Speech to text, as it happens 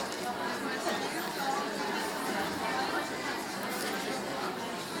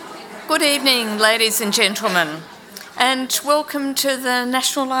Good evening, ladies and gentlemen, and welcome to the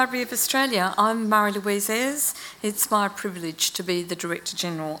National Library of Australia. I'm Marie-Louise Ayres. It's my privilege to be the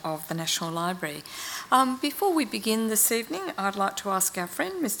Director-General of the National Library. Before we begin this evening, I'd like to ask our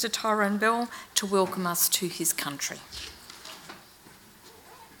friend, Mr. Tyrone Bell, to welcome us to his country.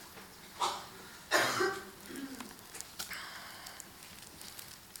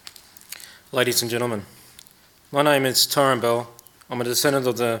 Ladies and gentlemen, my name is Tyrone Bell. I'm a descendant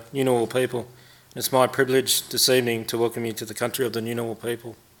of the Ngunnawal people. It's my privilege this evening to welcome you to the country of the Ngunnawal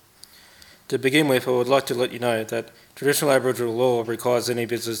people. To begin with, I would like to let you know that traditional Aboriginal law requires any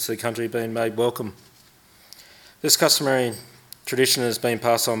visitors to the country being made welcome. This customary tradition has been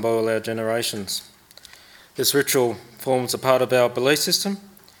passed on by all our generations. This ritual forms a part of our belief system.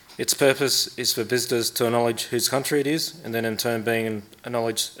 Its purpose is for visitors to acknowledge whose country it is, and then in turn being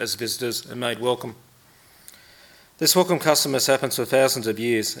acknowledged as visitors and made welcome. This welcome custom has happened for thousands of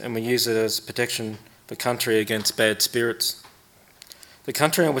years, and we use it as protection for country against bad spirits. The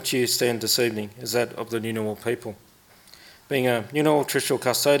country on which you stand this evening is that of the Ngunnawal people. Being a Ngunnawal traditional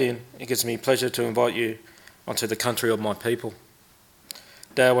custodian, it gives me pleasure to invite you onto the country of my people.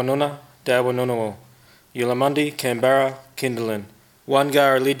 Dawanuna, Dawanunawal, Yulamundi, Canberra, Kindalin,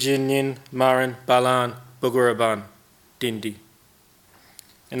 Wangar, Lijinin, Marin, Balan, Bugaraban, Dindi.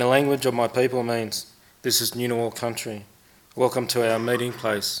 In the language of my people means, this is Ngunnawal country. Welcome to our meeting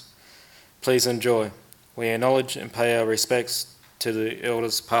place. Please enjoy. We acknowledge and pay our respects to the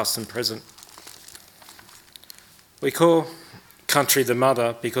elders past and present. We call country the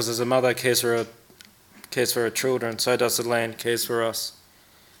mother because as a mother cares for her children, so does the land cares for us.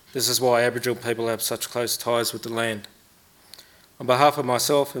 This is why Aboriginal people have such close ties with the land. On behalf of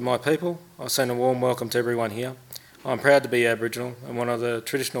myself and my people, I send a warm welcome to everyone here. I'm proud to be Aboriginal and one of the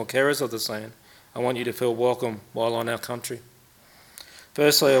traditional carers of this land. I want you to feel welcome while on our country.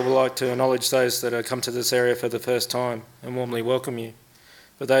 Firstly, I would like to acknowledge those that have come to this area for the first time and warmly welcome you.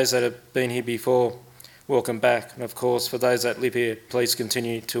 For those that have been here before, welcome back. And of course, for those that live here, please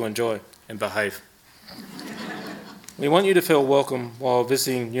continue to enjoy and behave. We want you to feel welcome while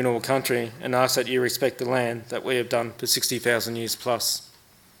visiting Ngunnawal country and ask that you respect the land that we have done for 60,000 years plus.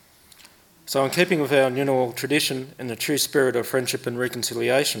 So in keeping with our Ngunnawal tradition and the true spirit of friendship and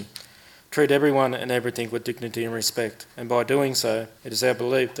reconciliation, treat everyone and everything with dignity and respect, and by doing so, it is our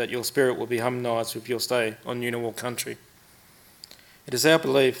belief that your spirit will be harmonised with your stay on Ngunnawal country. It is our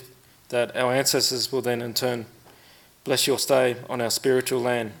belief that our ancestors will then in turn bless your stay on our spiritual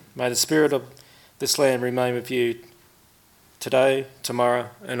land. May the spirit of this land remain with you today,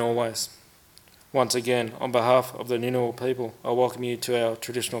 tomorrow and always. Once again, on behalf of the Ngunnawal people, I welcome you to our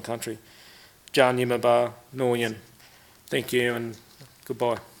traditional country. Jan Yimaba Noryan. Thank you and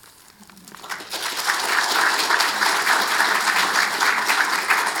goodbye.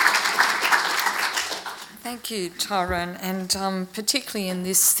 Thank you, Tyrone, and particularly in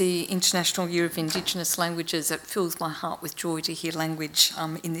this, the International Year of Indigenous Languages, it fills my heart with joy to hear language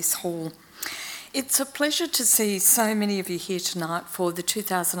in this hall. It's a pleasure to see so many of you here tonight for the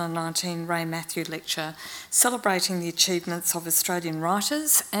 2019 Ray Matthew Lecture, celebrating the achievements of Australian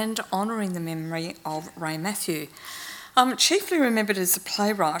writers and honouring the memory of Ray Matthew. Chiefly remembered as a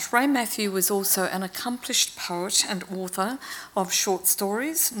playwright, Ray Matthew was also an accomplished poet and author of short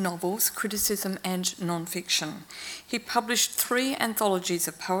stories, novels, criticism and non-fiction. He published 3 anthologies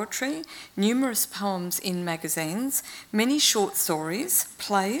of poetry, numerous poems in magazines, many short stories,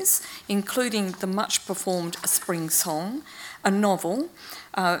 plays, including the much-performed A Spring Song, a novel,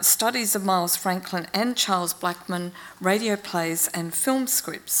 studies of Miles Franklin and Charles Blackman, radio plays and film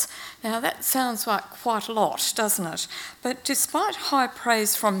scripts. Now that sounds like quite a lot, doesn't it? But despite high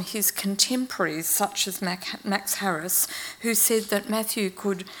praise from his contemporaries such as Max Harris, who said that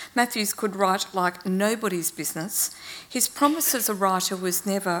Matthews could write like nobody's business, his promise as a writer was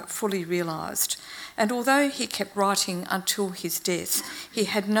never fully realised. And although he kept writing until his death, he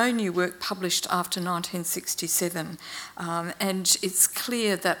had no new work published after 1967. And it's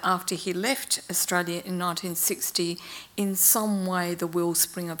clear that after he left Australia in 1960, in some way the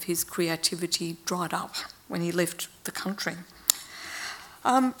wellspring of his creativity dried up when he left the country.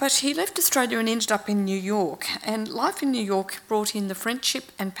 But he left Australia and ended up in New York, and life in New York brought in the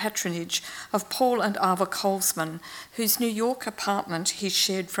friendship and patronage of Paul and Ava Colesman, whose New York apartment he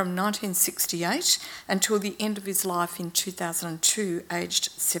shared from 1968 until the end of his life in 2002,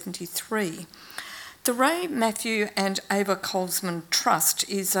 aged 73. The Ray Matthew and Ava Colesman Trust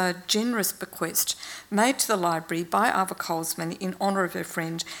is a generous bequest made to the library by Ava Colesman in honour of her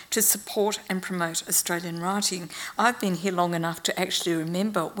friend to support and promote Australian writing. I've been here long enough to actually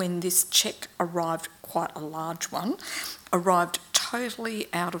remember when this cheque arrived, quite a large one, arrived totally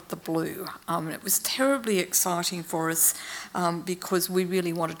out of the blue. It was terribly exciting for us because we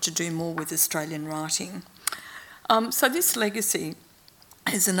really wanted to do more with Australian writing. So this legacy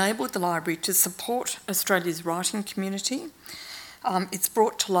has enabled the library to support Australia's writing community. It's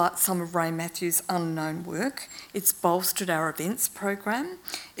brought to light some of Ray Matthews' unknown work. It's bolstered our events program.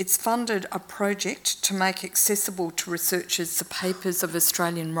 It's funded a project to make accessible to researchers the papers of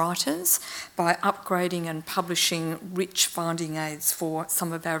Australian writers by upgrading and publishing rich finding aids for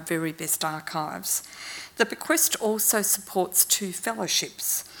some of our very best archives. The bequest also supports 2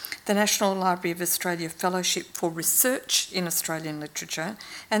 fellowships: the National Library of Australia Fellowship for Research in Australian Literature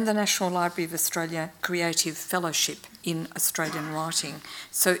and the National Library of Australia Creative Fellowship in Australian Writing.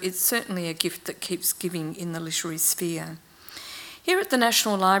 So it's certainly a gift that keeps giving in the literary sphere. Here at the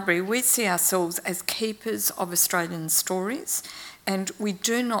National Library, we see ourselves as keepers of Australian stories, and we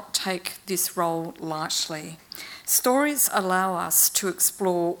do not take this role lightly. Stories allow us to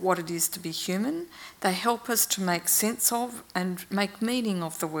explore what it is to be human. They help us to make sense of and make meaning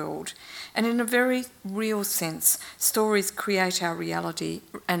of the world. And in a very real sense, stories create our reality,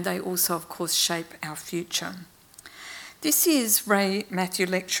 and they also, of course, shape our future. This year's Ray Matthew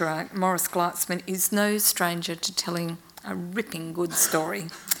lecturer, Morris Gleitzman, is no stranger to telling a ripping good story.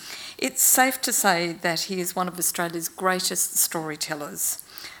 It's safe to say that he is one of Australia's greatest storytellers.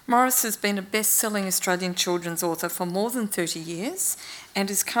 Morris has been a best-selling Australian children's author for more than 30 years and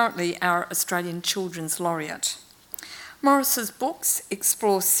is currently our Australian Children's Laureate. Morris's books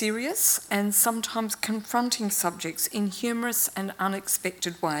explore serious and sometimes confronting subjects in humorous and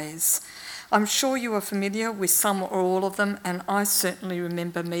unexpected ways. I'm sure you are familiar with some or all of them, and I certainly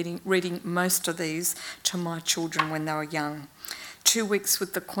remember reading most of these to my children when they were young. 2 Weeks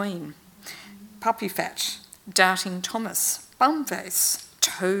with the Queen, Puppy Fat, Doubting Thomas, Bumface,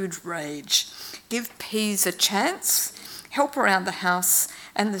 Toad Rage, Give Peas a Chance, Help Around the House,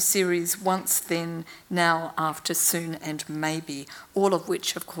 and the series Once Then, Now, After, Soon and Maybe, all of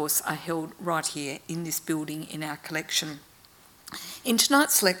which, of course, are held right here in this building in our collection. In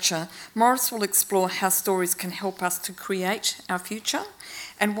tonight's lecture, Morris will explore how stories can help us to create our future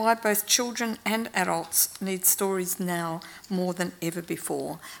and why both children and adults need stories now more than ever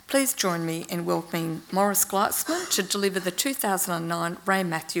before. Please join me in welcoming Morris Gleitzman to deliver the 2009 Ray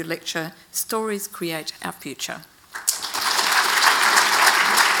Matthew Lecture, Stories Create Our Future.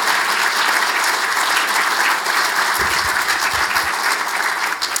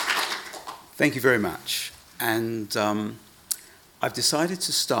 Thank you very much. And I've decided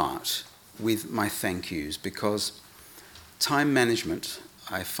to start with my thank yous because time management,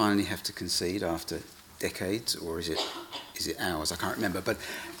 I finally have to concede after decades, or is it hours? I can't remember. But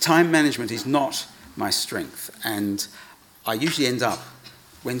time management is not my strength. And I usually end up,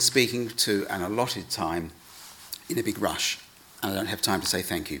 when speaking to an allotted time, in a big rush. And I don't have time to say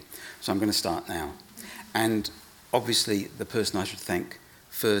thank you. So I'm going to start now. And obviously, the person I should thank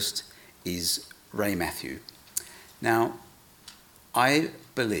first is Ray Matthew. Now, I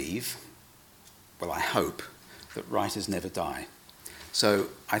believe, well, I hope, that writers never die. So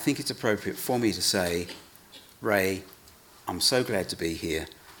I think it's appropriate for me to say, Ray, I'm so glad to be here.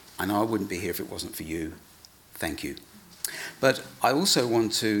 I know I wouldn't be here if it wasn't for you. Thank you. But I also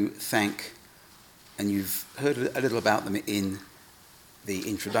want to thank, and you've heard a little about them in the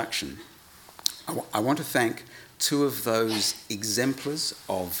introduction, I want to thank 2 of those exemplars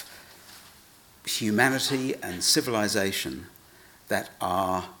of humanity and civilization that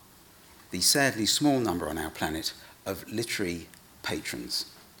are the sadly small number on our planet of literary patrons.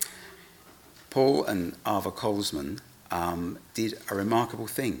 Paul and Ava Colesman did a remarkable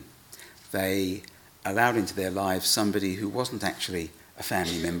thing. They allowed into their lives somebody who wasn't actually a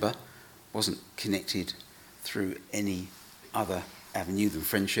family member, wasn't connected through any other avenue than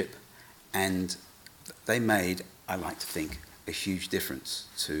friendship, and they made, I like to think, a huge difference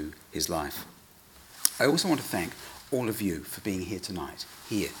to his life. I also want to thank all of you for being here tonight,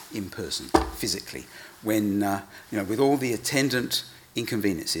 here in person, physically, when, with all the attendant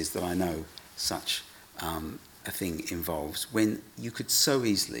inconveniences that I know such a thing involves, when you could so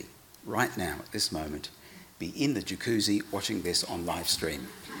easily, right now, at this moment, be in the jacuzzi watching this on live stream.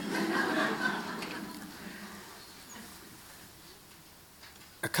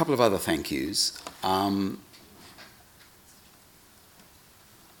 A couple of other thank yous.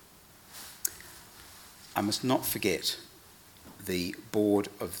 I must not forget the board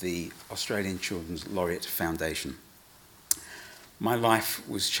of the Australian Children's Laureate Foundation. My life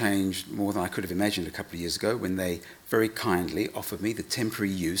was changed more than I could have imagined a couple of years ago when they very kindly offered me the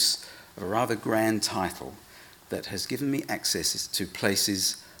temporary use of a rather grand title that has given me access to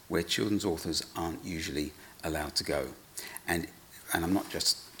places where children's authors aren't usually allowed to go. And and I'm not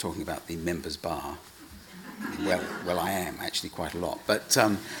just talking about the members' bar. Well, I am actually quite a lot. But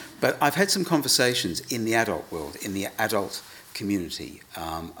I've had some conversations in the adult world, in the adult community,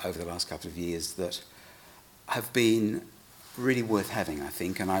 over the last couple of years that have been really worth having, I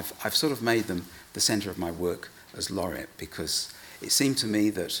think, and I've sort of made them the centre of my work as laureate, because it seemed to me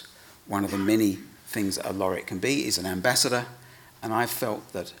that one of the many things a laureate can be is an ambassador, and I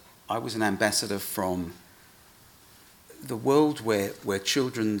felt that I was an ambassador from the world where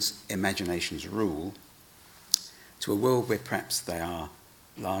children's imaginations rule to a world where perhaps they are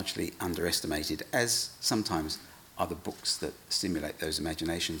largely underestimated, as sometimes are the books that stimulate those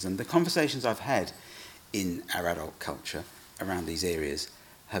imaginations. And the conversations I've had in our adult culture around these areas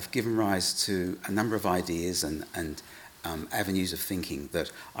have given rise to a number of ideas and avenues of thinking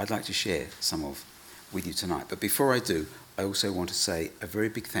that I'd like to share some of with you tonight. But before I do, I also want to say a very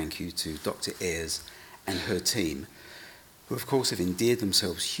big thank you to Dr. Ayres and her team, who of course have endeared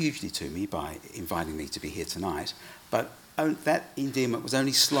themselves hugely to me by inviting me to be here tonight, but that endearment was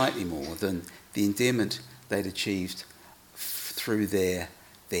only slightly more than the endearment they'd achieved through their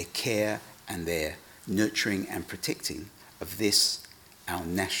care and their nurturing and protecting of this, our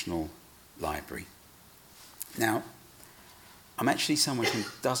national library. Now, I'm actually someone who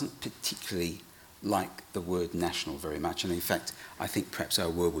doesn't particularly like the word national very much, and in fact, I think perhaps our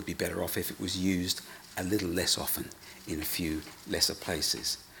word would be better off if it was used a little less often in a few lesser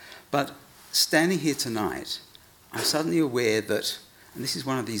places. But standing here tonight, I'm suddenly aware that, and this is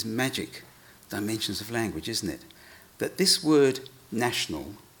one of these magic dimensions of language, isn't it, that this word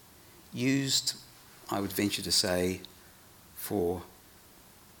national, used, I would venture to say, for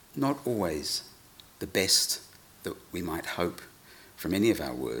not always the best that we might hope from any of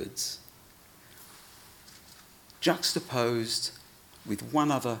our words, juxtaposed with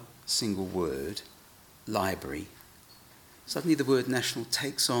one other single word, library, suddenly the word national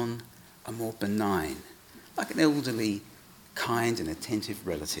takes on a more benign, like an elderly, kind and attentive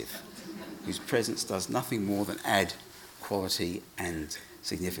relative whose presence does nothing more than add quality and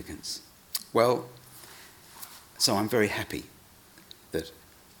significance. Well, so I'm very happy that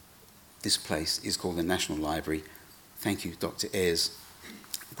this place is called the National Library. Thank you, Dr. Ayres.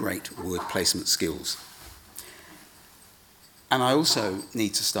 Great word placement skills. And I also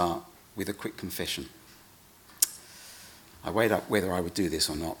need to start with a quick confession. I weighed up whether I would do this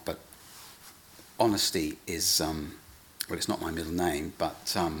or not, but honesty is, well, it's not my middle name,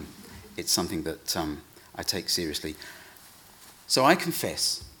 but it's something that I take seriously. So I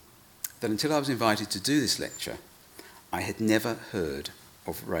confess that until I was invited to do this lecture, I had never heard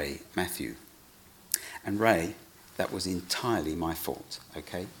of Ray Matthew. And Ray, that was entirely my fault,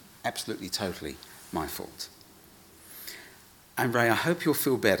 okay? Absolutely, totally my fault. And Ray, I hope you'll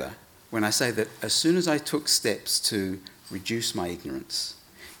feel better when I say that as soon as I took steps to reduce my ignorance,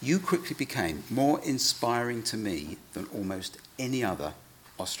 you quickly became more inspiring to me than almost any other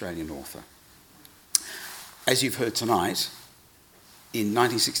Australian author. As you've heard tonight, in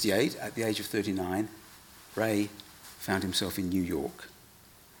 1968, at the age of 39, Ray found himself in New York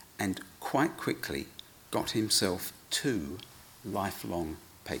and quite quickly got himself 2 lifelong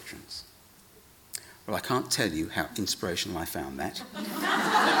patrons. Well, I can't tell you how inspirational I found that.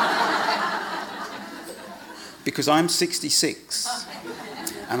 Because I'm 66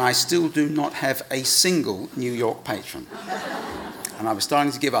 and I still do not have a single New York patron. And I was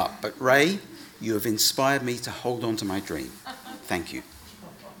starting to give up. But Ray, you have inspired me to hold on to my dream. Thank you.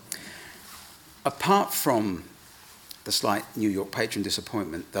 Apart from the slight New York patron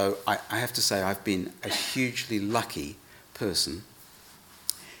disappointment, though, I have to say I've been a hugely lucky person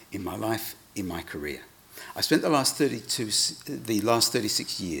in my life, in my career. I spent the last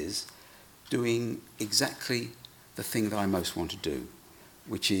 36 years doing exactly the thing that I most want to do,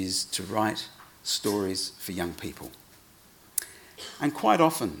 which is to write stories for young people. And quite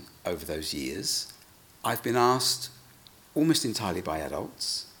often over those years, I've been asked, almost entirely by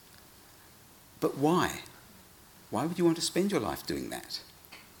adults, but why? Why would you want to spend your life doing that?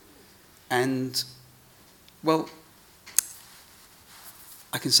 And, well,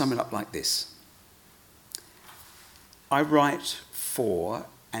 I can sum it up like this. I write for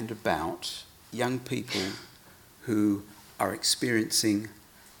and about young people who are experiencing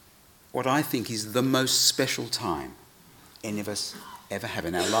what I think is the most special time any of us ever have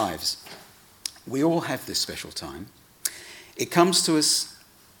in our lives. We all have this special time. It comes to us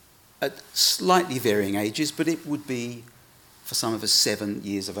at slightly varying ages, but it would be, for some of us, 7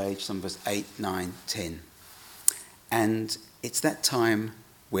 years of age, some of us 8, 9, 10. And it's that time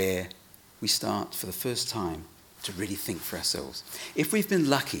where we start, for the first time, to really think for ourselves. If we've been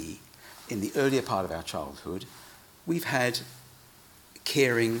lucky in the earlier part of our childhood, we've had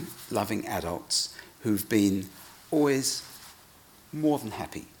caring, loving adults who've been always more than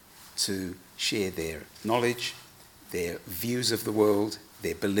happy to share their knowledge, their views of the world,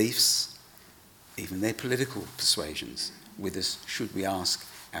 their beliefs, even their political persuasions with us should we ask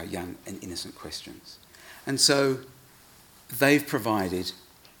our young and innocent questions. And so they've provided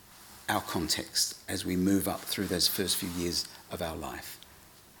our context as we move up through those first few years of our life.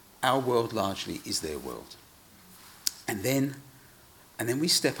 Our world largely is their world. And then we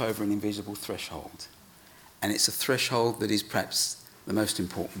step over an invisible threshold. And it's a threshold that is perhaps the most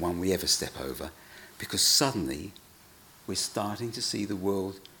important one we ever step over, because suddenly we're starting to see the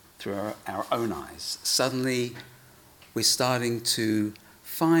world through our own eyes. Suddenly we're starting to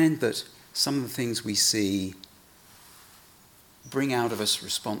find that some of the things we see bring out of us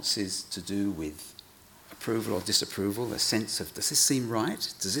responses to do with approval or disapproval, a sense of, does this seem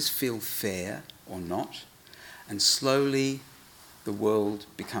right? Does this feel fair or not? And slowly the world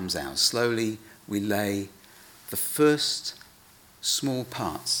becomes ours. Slowly we lay the first small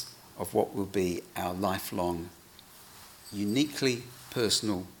parts of what will be our lifelong, uniquely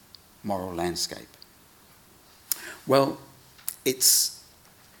personal moral landscape. Well, it's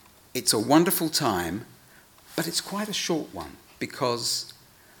a wonderful time, but it's quite a short one, because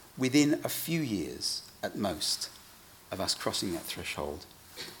within a few years at most of us crossing that threshold,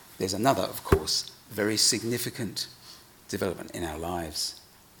 there's another, of course, very significant development in our lives.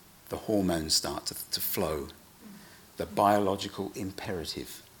 The hormones start to flow. The biological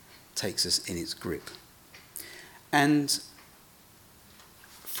imperative takes us in its grip. And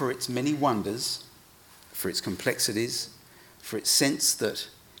for its many wonders, for its complexities, for its sense that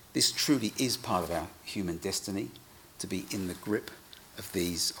this truly is part of our human destiny, to be in the grip of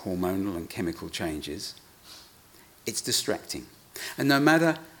these hormonal and chemical changes, it's distracting. And no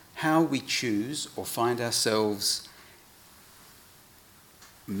matter how we choose or find ourselves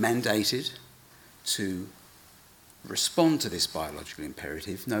mandated to respond to this biological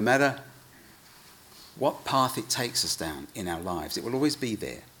imperative, no matter what path it takes us down in our lives, it will always be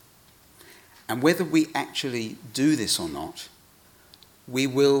there. And whether we actually do this or not, we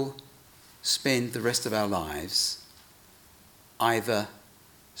will spend the rest of our lives either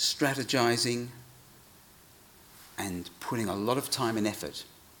strategizing and putting a lot of time and effort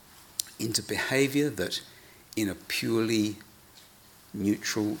into behavior that in a purely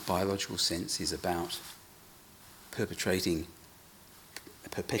neutral biological sense is about perpetuating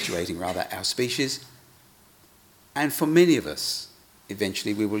our species. And for many of us,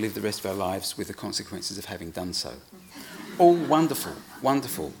 eventually we will live the rest of our lives with the consequences of having done so. All wonderful,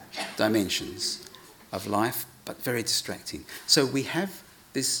 wonderful dimensions of life, but very distracting. So we have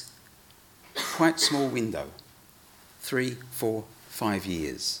this quite small window, 3, 4, 5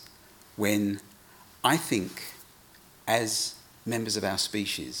 years, when I think as members of our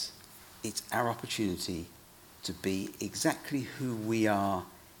species, it's our opportunity to be exactly who we are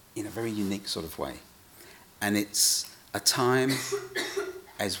in a very unique sort of way. And it's a time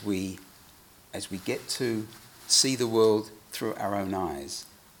as we get to see the world through our own eyes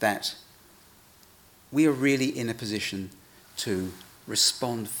that we are really in a position to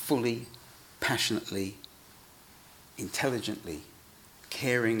respond fully, passionately, intelligently,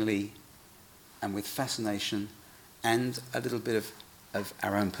 caringly, and with fascination and a little bit of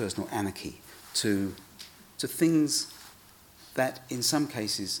our own personal anarchy to things that in some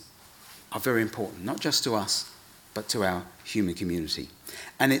cases are very important, not just to us, but to our human community.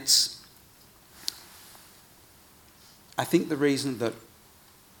 And I think the reason that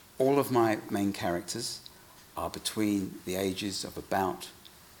all of my main characters are between the ages of about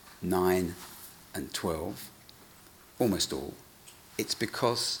 9 and 12, almost all, it's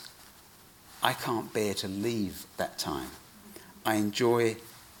because I can't bear to leave that time. I enjoy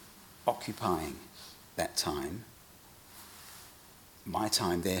occupying that time. My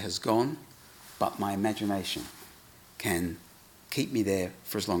time there has gone, but my imagination can keep me there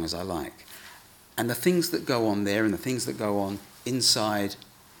for as long as I like. And the things that go on there and the things that go on inside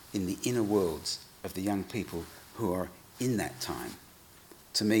in the inner worlds of the young people who are in that time,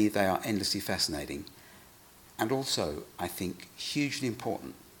 to me they are endlessly fascinating, and also I think hugely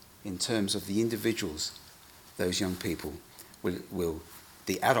important in terms of the individuals those young people will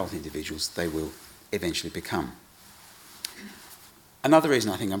the adult individuals they will eventually become. Another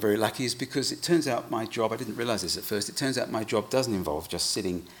reason I think I'm very lucky is because it turns out my job, I didn't realise this at first, it turns out my job doesn't involve just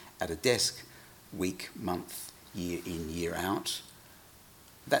sitting at a desk week, month, year in, year out.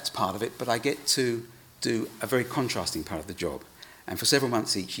 That's part of it, but I get to do a very contrasting part of the job. And for several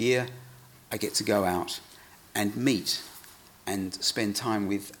months each year, I get to go out and meet and spend time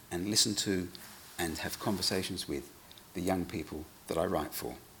with and listen to and have conversations with the young people that I write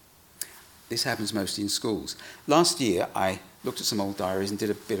for. This happens mostly in schools. Last year, I looked at some old diaries and did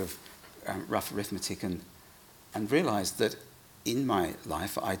a bit of rough arithmetic and realised that in my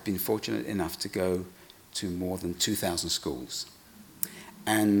life, I'd been fortunate enough to go to more than 2,000 schools.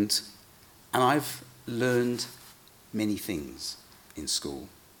 And I've learned many things in school.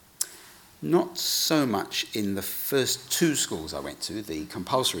 Not so much in the first 2 schools I went to, the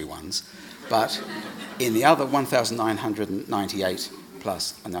compulsory ones, but in the other 1,998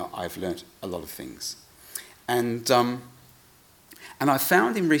 plus, I know I've learnt a lot of things. And I've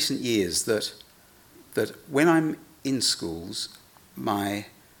found in recent years that when I'm in schools, my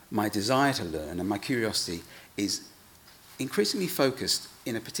desire to learn and my curiosity is increasingly focused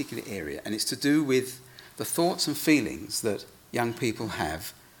in a particular area, and it's to do with the thoughts and feelings that young people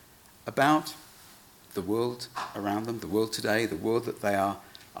have about the world around them, the world today, the world that they are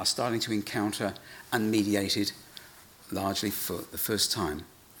starting to encounter unmediated, largely for the first time,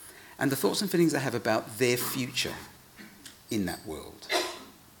 and the thoughts and feelings they have about their future in that world.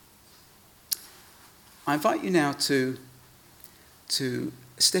 I invite you now to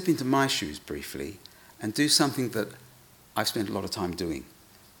step into my shoes briefly and do something that I've spent a lot of time doing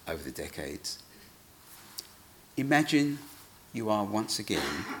over the decades. Imagine you are once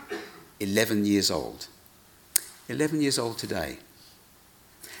again 11 years old. 11 years old today.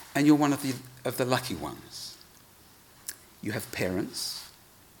 And you're one of the lucky ones. You have parents,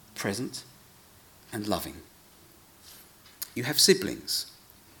 present and loving. You have siblings,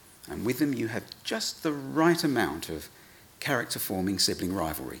 and with them you have just the right amount of character-forming sibling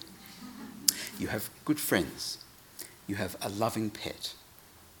rivalry. You have good friends. You have a loving pet.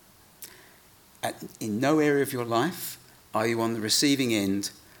 In no area of your life are you on the receiving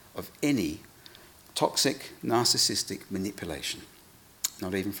end of any toxic, narcissistic manipulation,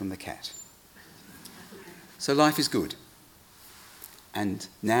 not even from the cat. So life is good. And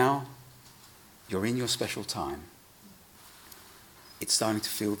now you're in your special time. It's starting to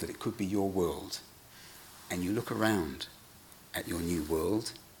feel that it could be your world. And you look around at your new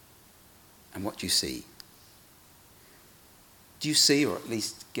world, and what do you see? Do you see, or at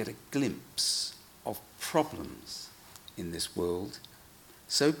least get a glimpse of problems in this world?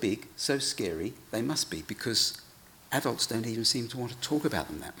 So big, so scary, they must be, because adults don't even seem to want to talk about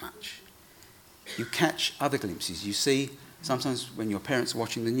them that much. You catch other glimpses. You see, sometimes when your parents are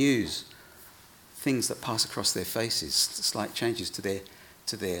watching the news, things that pass across their faces, slight changes to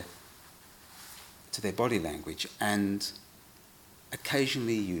their body language, and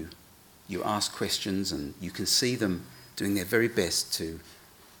occasionally you ask questions and you can see them doing their very best to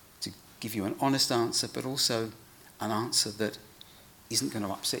give you an honest answer, but also an answer that isn't going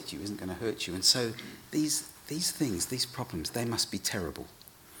to upset you, isn't going to hurt you. And so these things, these problems, they must be terrible.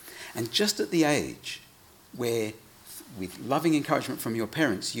 And just at the age where, with loving encouragement from your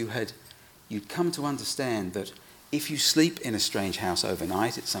parents, you'd come to understand that if you sleep in a strange house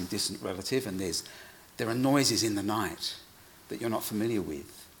overnight at some distant relative and there are noises in the night that you're not familiar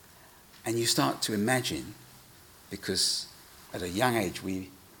with, and you start to imagine, because at a young age we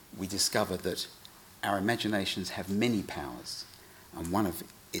discover that our imaginations have many powers, and one of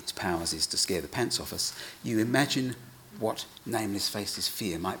its powers is to scare the pants off us. You imagine what nameless, faceless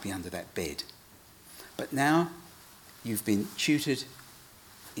fear might be under that bed. But now you've been tutored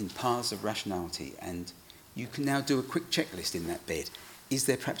in paths of rationality, and you can now do a quick checklist in that bed. Is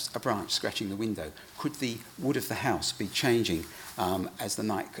there perhaps a branch scratching the window? Could the wood of the house be changing as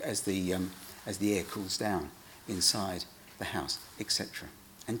the air cools down inside the house, etc.?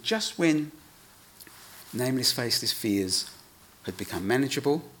 And just when nameless, faceless fears had become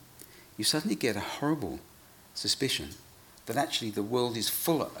manageable, you suddenly get a horrible suspicion that actually the world is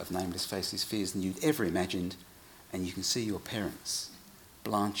fuller of nameless, faceless fears than you'd ever imagined, and you can see your parents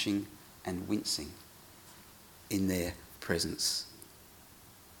blanching and wincing in their presence,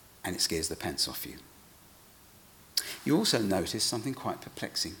 and it scares the pants off you. You also notice something quite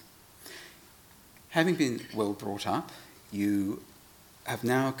perplexing. Having been well brought up, you have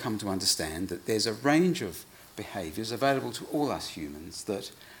now come to understand that there's a range of behaviours available to all us humans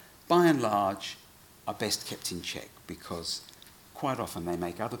that, by and large, are best kept in check, because quite often they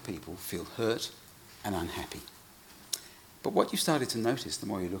make other people feel hurt and unhappy. But what you started to notice the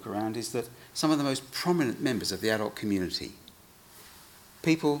more you look around is that some of the most prominent members of the adult community,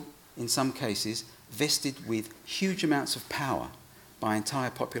 people in some cases vested with huge amounts of power by entire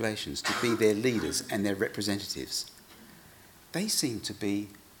populations to be their leaders and their representatives, they seem to be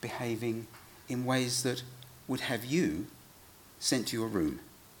behaving in ways that would have you sent to your room.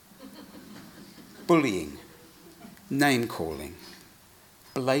 Bullying, name-calling,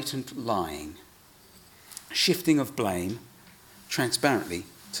 blatant lying, shifting of blame, transparently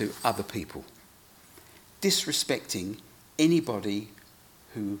to other people, disrespecting anybody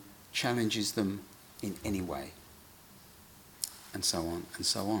who challenges them in any way, and so on and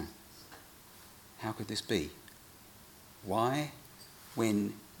so on. How could this be? Why,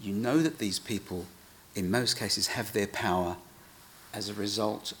 when you know that these people, in most cases, have their power as a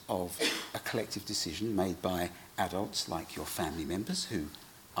result of a collective decision made by adults like your family members who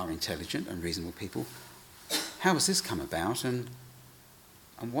are intelligent and reasonable people, how has this come about, and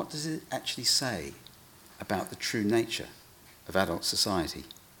what does it actually say about the true nature of adult society?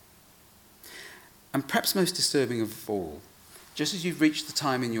 And perhaps most disturbing of all, just as you've reached the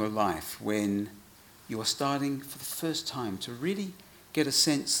time in your life when you are starting for the first time to really get a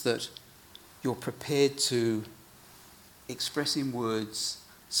sense that you're prepared to express in words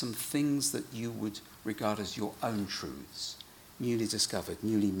some things that you would regard as your own truths, newly discovered,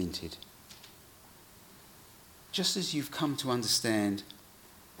 newly minted. Just as you've come to understand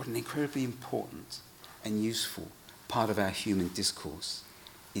what an incredibly important and useful part of our human discourse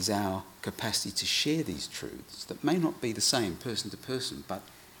is our capacity to share these truths that may not be the same person to person, but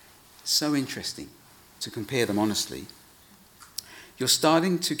so interesting to compare them honestly, you're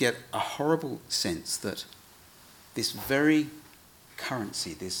starting to get a horrible sense that this very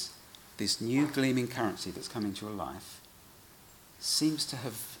currency, this new gleaming currency that's come into your life, seems to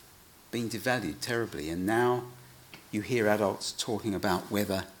have been devalued terribly, and now you hear adults talking about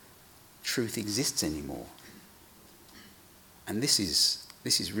whether truth exists anymore. And this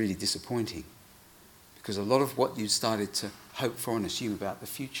is really disappointing, because a lot of what you started to hope for and assume about the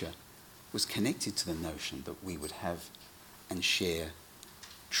future was connected to the notion that we would have and share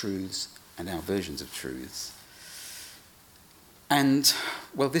truths and our versions of truths. And,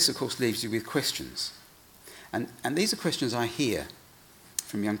 well, this, of course, leaves you with questions. And these are questions I hear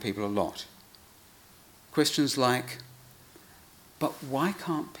from young people a lot. Questions like, but why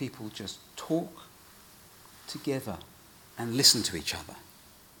can't people just talk together and listen to each other?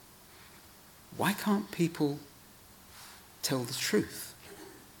 Why can't people tell the truth?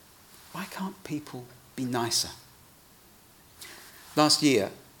 Why can't people be nicer? Last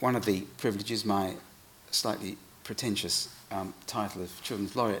year, one of the privileges my slightly pretentious title of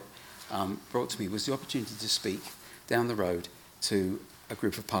Children's Laureate brought to me was the opportunity to speak down the road to a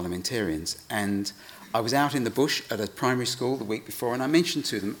group of parliamentarians. And I was out in the bush at a primary school the week before, and I mentioned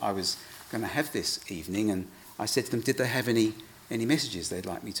to them I was going to have this evening, and I said to them, did they have any messages they'd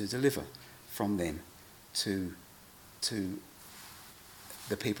like me to deliver from them to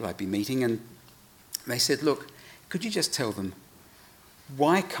the people I'd be meeting? And they said, look, could you just tell them,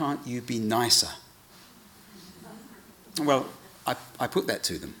 why can't you be nicer? Well, I put that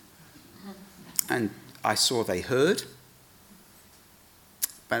to them, and I saw they heard,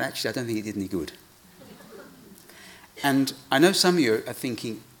 but actually I don't think it did any good. And I know some of you are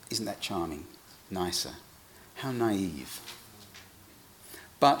thinking, isn't that charming? Nicer. How naive.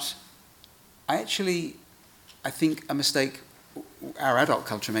 But I think a mistake our adult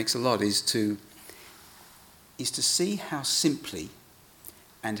culture makes a lot is to see how simply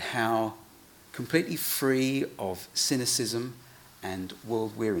and how completely free of cynicism and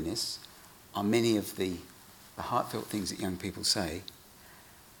world weariness are many of the heartfelt things that young people say,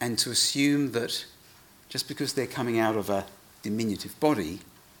 and to assume that just because they're coming out of a diminutive body,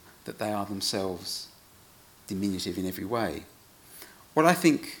 that they are themselves diminutive in every way. What I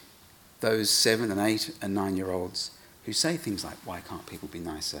think those 7 and 8 and 9-year-olds who say things like, why can't people be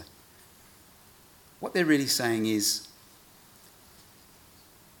nicer? What they're really saying is,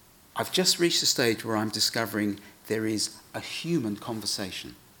 I've just reached a stage where I'm discovering there is a human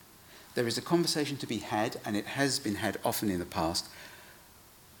conversation. There is a conversation to be had, and it has been had often in the past,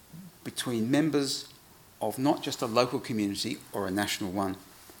 between members of not just a local community or a national one,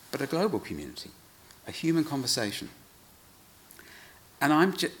 but a global community, a human conversation.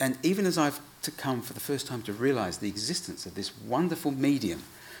 And even as I've to come for the first time to realise the existence of this wonderful medium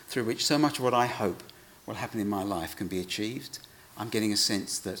through which so much of what I hope will happen in my life can be achieved, I'm getting a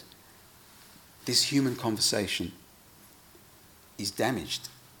sense that this human conversation is damaged,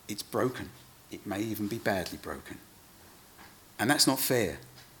 it's broken, it may even be badly broken. And that's not fair,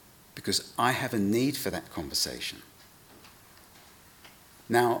 because I have a need for that conversation.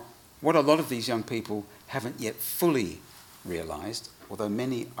 Now, what a lot of these young people haven't yet fully realised, although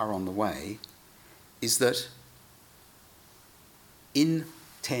many are on the way, is that in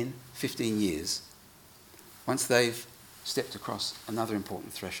 10, 15 years, once they've stepped across another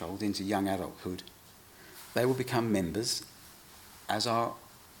important threshold into young adulthood, they will become members, as are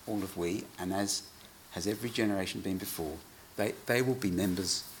all of we, and as has every generation been before. They will be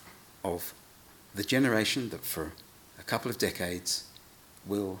members of the generation that for a couple of decades,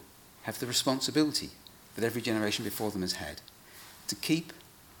 will have the responsibility that every generation before them has had to keep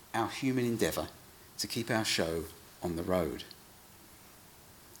our human endeavour, to keep our show on the road.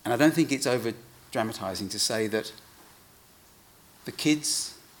 And I don't think it's over-dramatising to say that the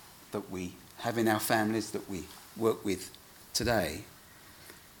kids that we have in our families, that we work with today,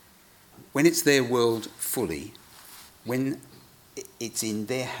 when it's their world fully, when it's in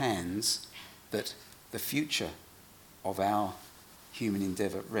their hands that the future of our human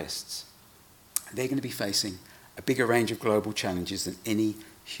endeavour rests, they're going to be facing a bigger range of global challenges than any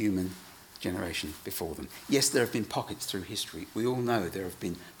human generation before them. Yes, there have been pockets through history. We all know there have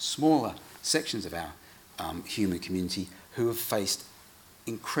been smaller sections of our human community who have faced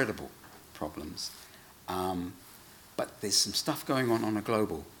incredible problems. But there's some stuff going on a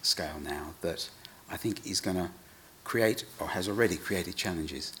global scale now that I think is going to create, or has already created,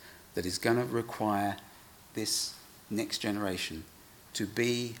 challenges that is going to require this next generation to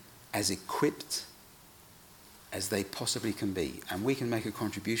be as equipped as they possibly can be. And we can make a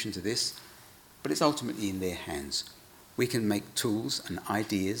contribution to this, but it's ultimately in their hands. We can make tools and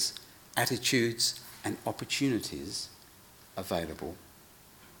ideas, attitudes and opportunities available,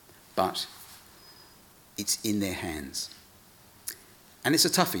 but it's in their hands. And it's a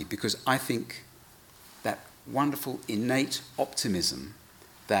toughie, because I think that wonderful innate optimism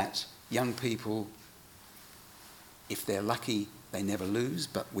that young people, if they're lucky, they never lose,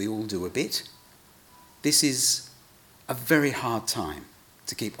 but we all do a bit. This is a very hard time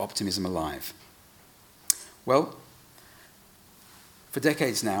to keep optimism alive. Well, for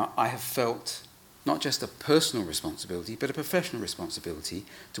decades now, I have felt not just a personal responsibility, but a professional responsibility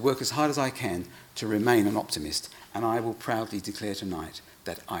to work as hard as I can to remain an optimist, and I will proudly declare tonight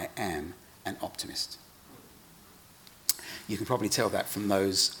that I am an optimist. You can probably tell that from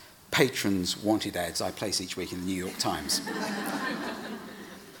those patrons wanted ads I place each week in the New York Times.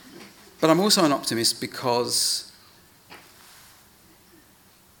 But I'm also an optimist because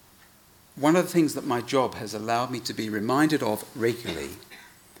one of the things that my job has allowed me to be reminded of regularly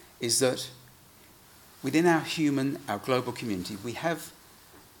is that within our global community, we have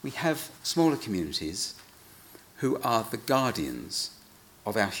smaller communities who are the guardians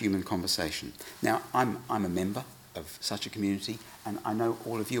of our human conversation. Now, I'm a member of such a community, and I know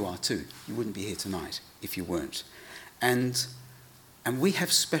all of you are too. You wouldn't be here tonight if you weren't. And we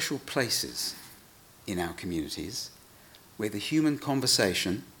have special places in our communities where the human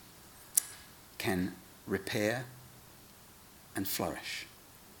conversation can repair and flourish.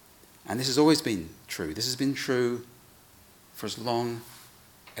 And this has always been true. This has been true for as long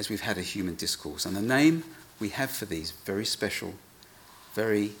as we've had a human discourse. And the name we have for these very special,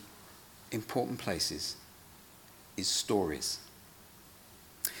 very important places is stories.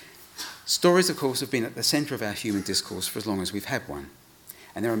 Stories, of course, have been at the centre of our human discourse for as long as we've had one.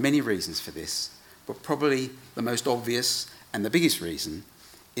 And there are many reasons for this, but probably the most obvious and the biggest reason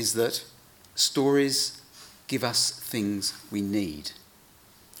is that stories give us things we need.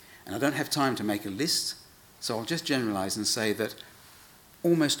 And I don't have time to make a list, so I'll just generalise and say that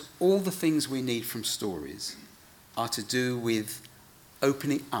almost all the things we need from stories are to do with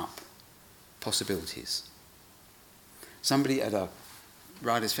opening up possibilities. Somebody at a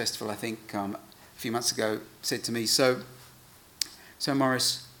Writers' Festival, I think, a few months ago, said to me, so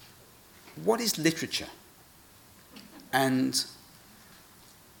Maurice, what is literature? And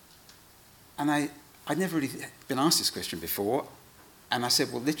I'd never really been asked this question before, and I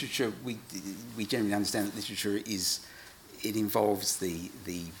said, well, literature, we generally understand that literature it involves the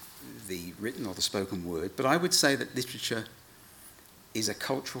written or the spoken word, but I would say that literature is a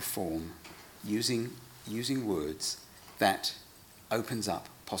cultural form using words that opens up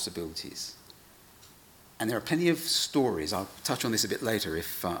possibilities. And there are plenty of stories, I'll touch on this a bit later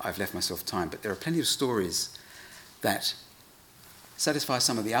if I've left myself time, but there are plenty of stories that satisfy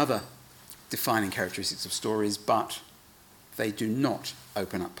some of the other defining characteristics of stories, but they do not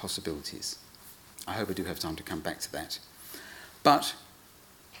open up possibilities. I hope I do have time to come back to that. But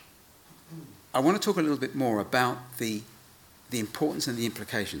I want to talk a little bit more about the importance and the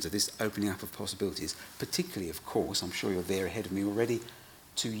implications of this opening up of possibilities, particularly, of course, I'm sure you're there ahead of me already,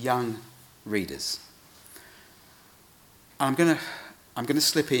 to young readers. I'm going to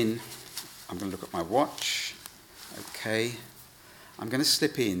slip in, I'm going to look at my watch, okay. I'm going to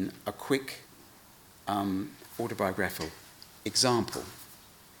slip in a quick autobiographical example.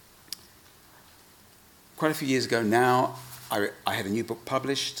 Quite a few years ago now, I had a new book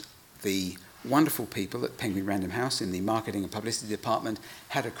published. The wonderful people at Penguin Random House in the marketing and publicity department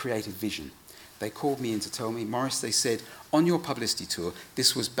had a creative vision. They called me in to tell me, Maurice, they said, on your publicity tour,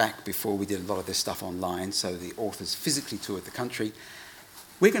 this was back before we did a lot of this stuff online, so the authors physically toured the country.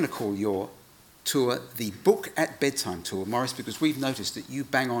 We're going to call your tour the Book at Bedtime Tour, Maurice, because we've noticed that you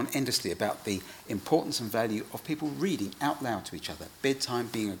bang on endlessly about the importance and value of people reading out loud to each other. Bedtime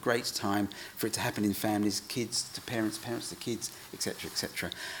being a great time for it to happen in families, kids to parents, parents to kids, etc.,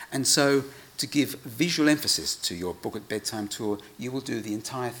 etc. And so, to give visual emphasis to your Book at Bedtime Tour, you will do the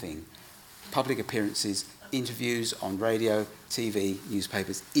entire thing. Public appearances, interviews on radio, TV,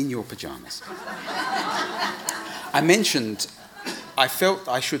 newspapers, in your pyjamas. I felt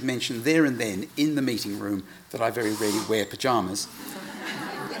I should mention there and then in the meeting room that I very rarely wear pyjamas.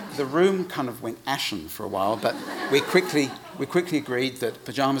 The room kind of went ashen for a while, but we quickly agreed that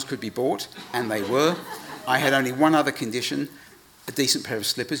pyjamas could be bought, and they were. I had only one other condition, a decent pair of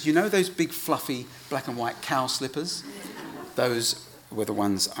slippers. You know those big fluffy black and white cow slippers? Those were the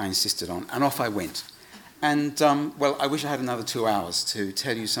ones I insisted on, and off I went. And, well, I wish I had another 2 hours to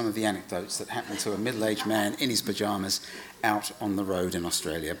tell you some of the anecdotes that happened to a middle-aged man in his pyjamas out on the road in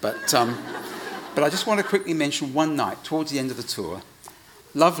Australia. But I just want to quickly mention one night, towards the end of the tour,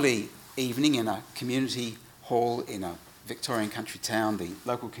 lovely evening in a community hall in a Victorian country town. The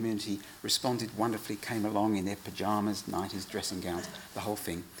local community responded wonderfully, came along in their pyjamas, nighties, dressing gowns, the whole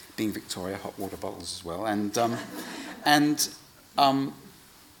thing, being Victoria, hot water bottles as well. And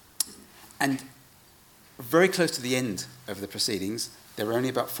very close to the end of the proceedings, there were only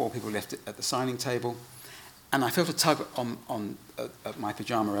about 4 people left at the signing table, and I felt a tug at my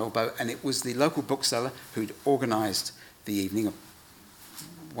pyjama elbow, and it was the local bookseller who'd organised the evening, a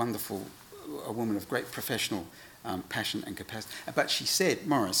woman of great professional passion and capacity. But she said,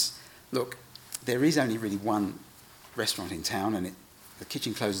 Maurice, look, there is only really one restaurant in town, and the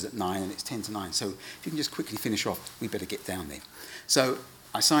kitchen closes at 9 and it's 10 to 9, so if you can just quickly finish off, we better get down there. So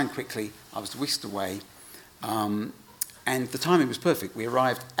I signed quickly, I was whisked away, and the timing was perfect. We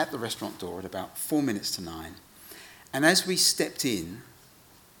arrived at the restaurant door at about 4 minutes to 9. And as we stepped in,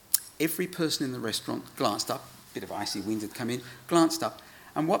 every person in the restaurant glanced up, a bit of icy wind had come in, glanced up,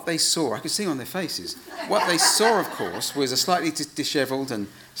 and what they saw, I could see on their faces, what they saw, of course, was a slightly dishevelled and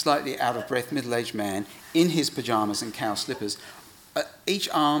slightly out-of-breath middle-aged man in his pyjamas and cow slippers, each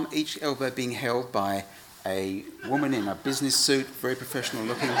arm, each elbow being held by a woman in a business suit, very professional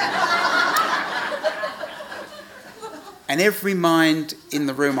looking. And every mind in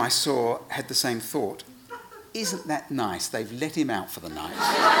the room I saw had the same thought. Isn't that nice? They've let him out for the night.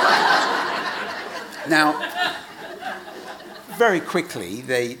 Now, very quickly,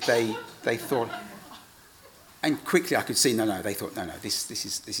 they thought, and quickly I could see, they thought, this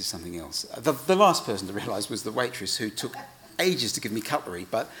is something else. The last person to realise was the waitress, who took ages to give me cutlery,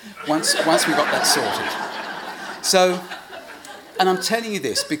 but once we got that sorted. So, and I'm telling you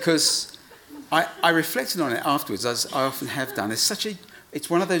this because I reflected on it afterwards, as I often have done. It's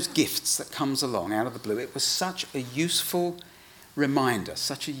one of those gifts that comes along out of the blue. It was such a useful reminder,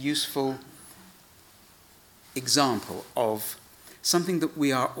 such a useful example of something that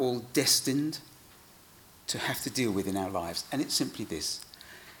we are all destined to have to deal with in our lives. And it's simply this.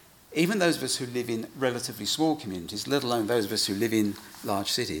 Even those of us who live in relatively small communities, let alone those of us who live in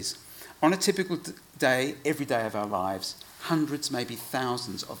large cities, on a typical day, every day of our lives, hundreds, maybe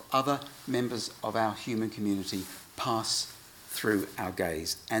thousands of other members of our human community pass through our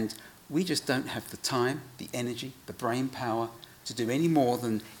gaze. And we just don't have the time, the energy, the brain power to do any more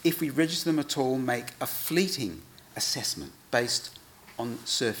than, if we register them at all, make a fleeting assessment based on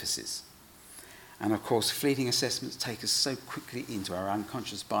surfaces. And of course, fleeting assessments take us so quickly into our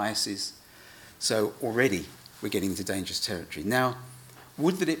unconscious biases. So already we're getting into dangerous territory. Now,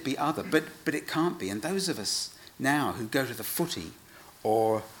 would that it be other, but it can't be. And those of us now who go to the footy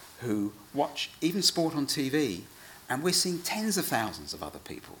or who watch even sport on TV, and we're seeing tens of thousands of other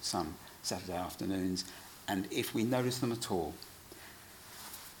people some Saturday afternoons, and if we notice them at all,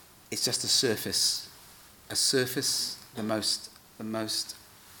 it's just a surface, the most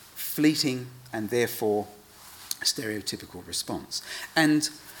fleeting and therefore stereotypical response. And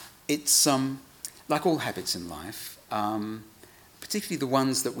it's like all habits in life, particularly the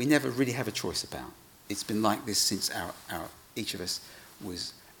ones that we never really have a choice about. It's been like this since each of us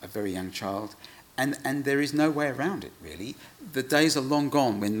was a very young child, and there is no way around it, really. The days are long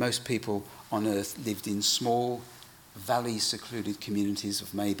gone when most people on Earth lived in small, valley-secluded communities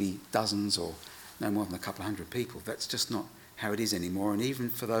of maybe dozens or no more than a couple of hundred people. That's just not how it is anymore, and even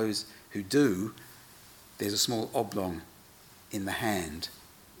for those who do, there's a small oblong in the hand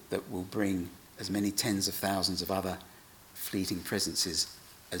that will bring as many tens of thousands of other fleeting presences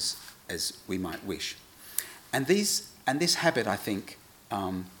as we might wish. And this habit, I think,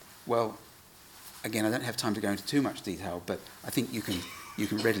 again, I don't have time to go into too much detail, but I think you can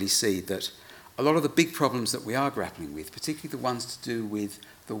readily see that a lot of the big problems that we are grappling with, particularly the ones to do with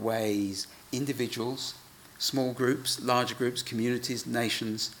the ways individuals, small groups, larger groups, communities,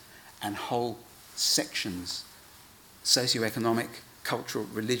 nations, and whole sections, socioeconomic, cultural,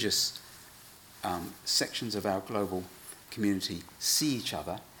 religious sections of our global community see each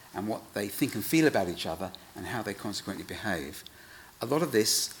other and what they think and feel about each other and how they consequently behave. A lot of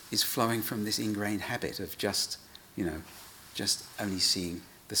this is flowing from this ingrained habit of just only seeing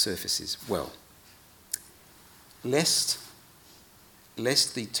the surfaces. Well, lest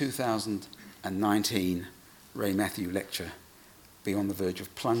the 2019 Ray Matthew lecture be on the verge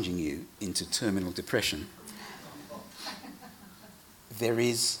of plunging you into terminal depression, there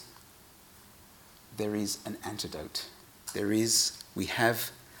is an antidote. We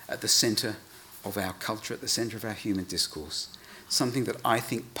have at the centre of our culture, at the centre of our human discourse, something that I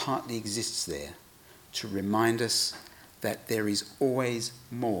think partly exists there to remind us that there is always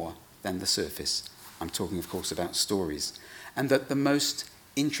more than the surface. I'm talking, of course, about stories. And that the most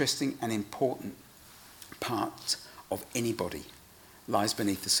interesting and important part of anybody lies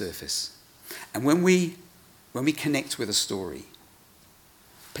beneath the surface. And when we connect with a story,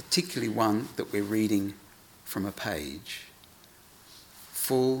 particularly one that we're reading from a page,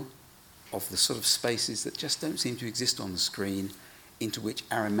 full of the sort of spaces that just don't seem to exist on the screen, into which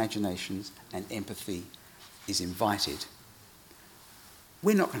our imaginations and empathy is invited,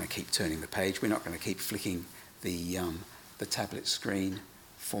 we're not going to keep turning the page, we're not going to keep flicking the tablet screen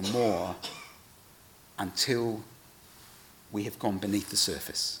for more until we have gone beneath the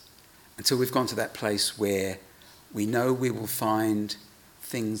surface, until we've gone to that place where we know we will find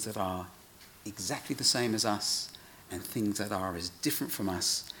things that are exactly the same as us and things that are as different from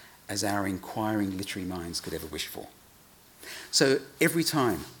us as our inquiring literary minds could ever wish for. So every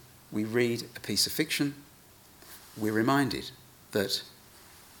time we read a piece of fiction, we're reminded that,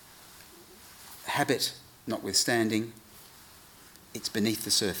 habit notwithstanding, it's beneath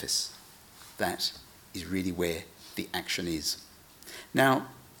the surface. That is really where the action is. Now,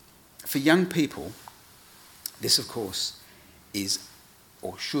 for young people, this, of course, is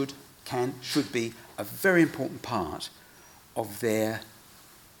or should be a very important part of their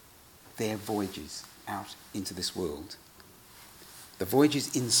voyages out into this world. The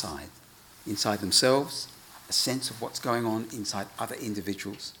voyages inside themselves, a sense of what's going on inside other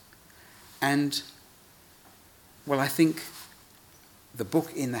individuals. And, well, I think the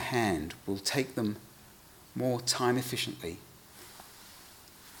book in the hand will take them more time efficiently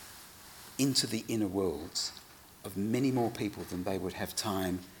into the inner worlds of many more people than they would have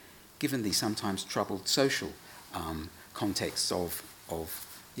time, given the sometimes troubled social contexts of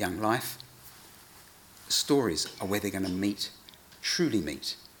young life. Stories are where they're going to truly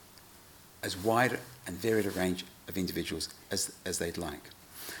meet, as wide and varied a range of individuals as they'd like.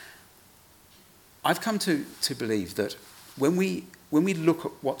 I've come to believe that when we look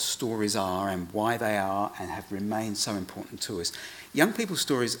at what stories are and why they are and have remained so important to us, young people's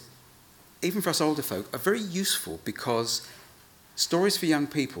stories, even for us older folk, are very useful, because stories for young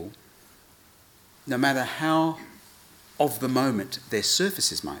people, no matter how of the moment their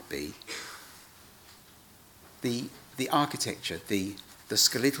surfaces might be, the architecture, the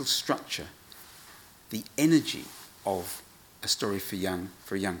skeletal structure, the energy of a story for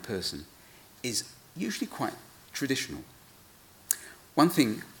a young person is usually quite traditional. One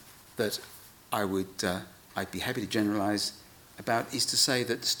thing that I'd be happy to generalise about is to say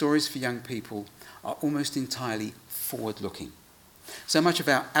that stories for young people are almost entirely forward-looking. So much of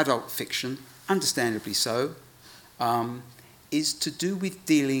our adult fiction, understandably so, is to do with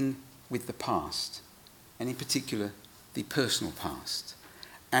dealing with the past, and in particular, the personal past.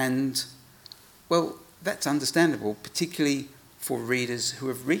 And, well, that's understandable, particularly for readers who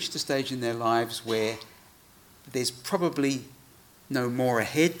have reached a stage in their lives where there's probably no more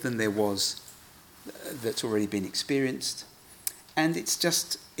ahead than there was that's already been experienced. And it's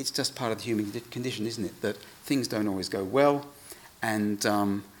just part of the human condition, isn't it, that things don't always go well, and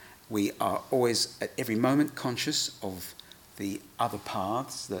we are always at every moment conscious of the other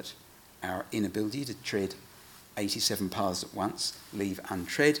paths that our inability to tread 87 paths at once leave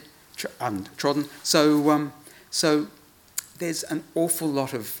untrodden. So there's an awful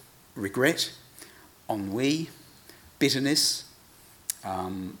lot of regret, ennui, bitterness,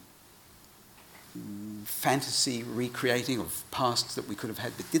 fantasy recreating of pasts that we could have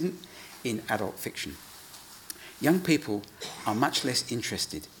had but didn't in adult fiction. Young people are much less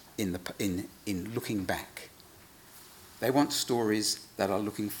interested in looking back. They want stories that are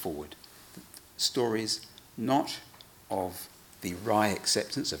looking forward, stories not of the wry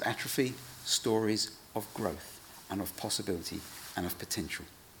acceptance of atrophy, stories of growth and of possibility and of potential.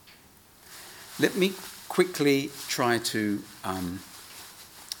 Let me quickly try to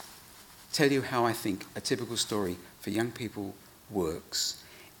tell you how I think a typical story for young people works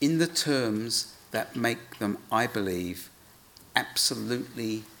in the terms that make them, I believe,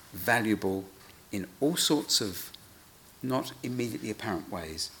 absolutely valuable in all sorts of not immediately apparent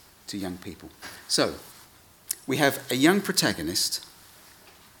ways to young people. So, we have a young protagonist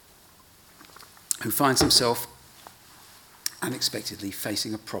who finds himself unexpectedly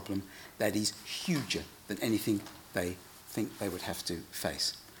facing a problem that is huger than anything they think they would have to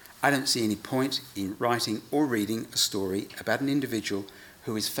face. I don't see any point in writing or reading a story about an individual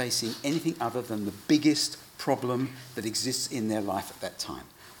who is facing anything other than the biggest problem that exists in their life at that time.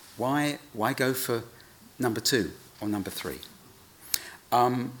 Why go for number 2 or number 3?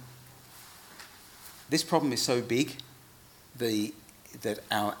 This problem is so big that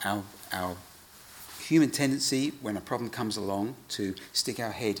our human tendency when a problem comes along to stick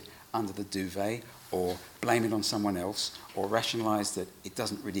our head under the duvet or blame it on someone else or rationalise that it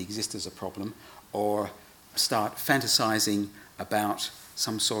doesn't really exist as a problem or start fantasising about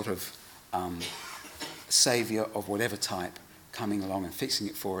some sort of saviour of whatever type coming along and fixing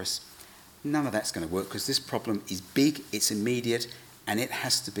it for us, none of that's going to work because this problem is big, it's immediate, and it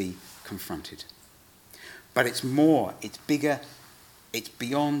has to be confronted. But it's more, it's bigger, it's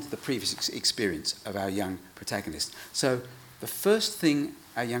beyond the previous experience of our young protagonist. So the first thing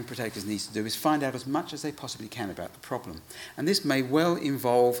our young protagonist needs to do is find out as much as they possibly can about the problem. And this may well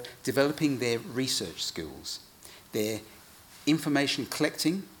involve developing their research skills, their information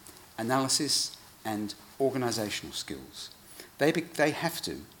collecting, analysis, and organisational skills. They have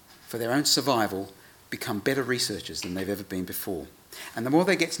to, for their own survival, become better researchers than they've ever been before. And the more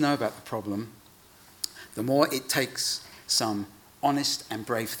they get to know about the problem, the more it takes some honest and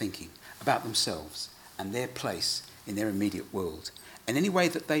brave thinking about themselves and their place in their immediate world, and any way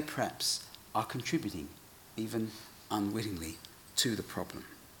that they perhaps are contributing, even unwittingly, to the problem.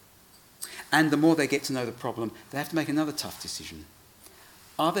 And the more they get to know the problem, they have to make another tough decision.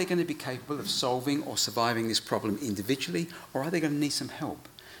 Are they going to be capable of solving or surviving this problem individually, or are they going to need some help?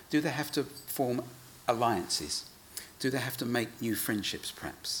 Do they have to form alliances? Do they have to make new friendships,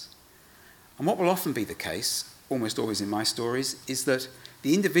 perhaps? And what will often be the case, almost always in my stories, is that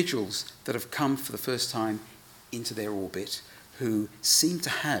the individuals that have come for the first time into their orbit, who seem to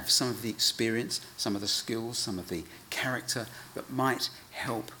have some of the experience, some of the skills, some of the character that might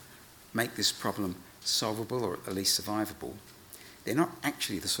help make this problem solvable or at least survivable, they're not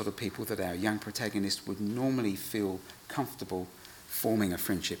actually the sort of people that our young protagonist would normally feel comfortable forming a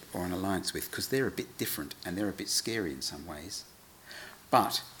friendship or an alliance with, because they're a bit different and they're a bit scary in some ways.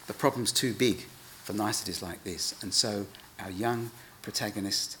 But the problem's too big for niceties like this, and so our young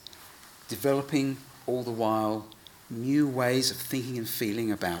protagonist, developing all the while new ways of thinking and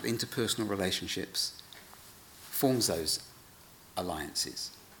feeling about interpersonal relationships, forms those alliances.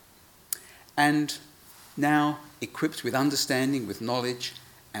 And now, equipped with understanding, with knowledge,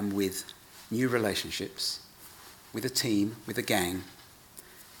 and with new relationships, with a team, with a gang,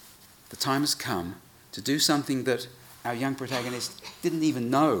 the time has come to do something that our young protagonist didn't even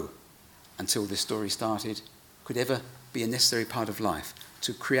know until this story started could ever be a necessary part of life: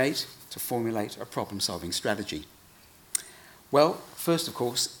 to create, to formulate a problem-solving strategy. Well, first, of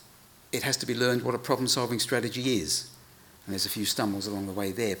course, it has to be learned what a problem-solving strategy is, and there's a few stumbles along the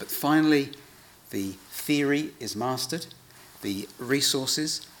way there. But finally, the theory is mastered, the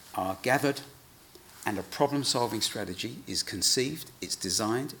resources are gathered, and a problem-solving strategy is conceived, it's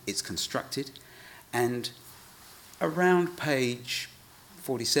designed, it's constructed, and around page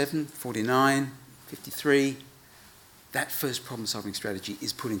 47, 49, 53, that first problem-solving strategy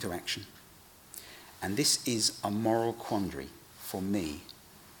is put into action. And this is a moral quandary for me,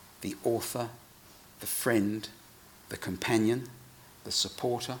 the author, the friend, the companion, the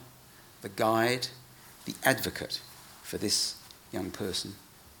supporter, the guide, the advocate for this young person.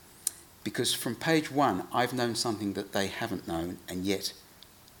 Because from page 1, I've known something that they haven't known, and yet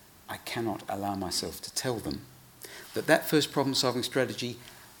I cannot allow myself to tell them that that first problem-solving strategy,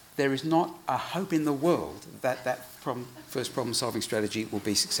 there is not a hope in the world that that first problem-solving strategy will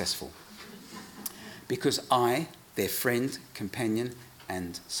be successful. Because I, their friend, companion,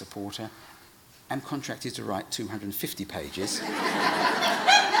 and supporter, am contracted to write 250 pages,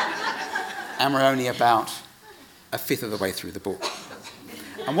 and we're only about a fifth of the way through the book.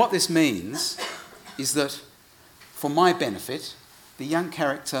 And what this means is that, for my benefit, the young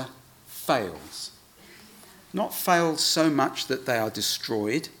character fails. Not fails so much that they are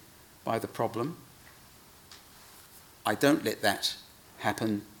destroyed by the problem. I don't let that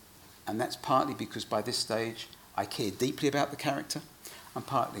happen And that's partly because by this stage I care deeply about the character, and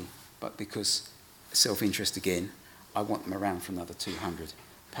partly but because self-interest again, I want them around for another 200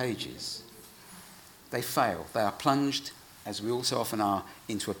 pages. They fail. They are plunged, as we all so often are,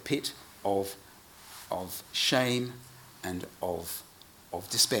 into a pit of shame and of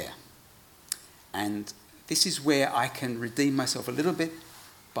despair. And this is where I can redeem myself a little bit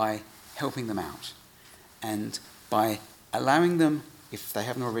by helping them out and by allowing them, if they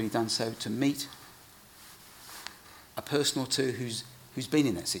haven't already done so, to meet a person or two who's been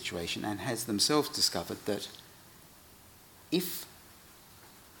in that situation and has themselves discovered that if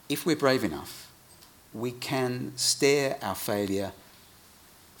we're brave enough, we can stare our failure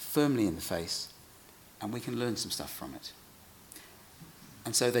firmly in the face and we can learn some stuff from it.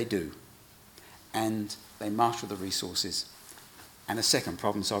 And so they do. And they marshal the resources. And a second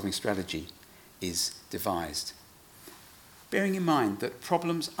problem-solving strategy is devised. Bearing in mind that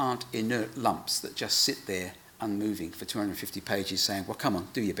problems aren't inert lumps that just sit there unmoving for 250 pages saying, well, come on,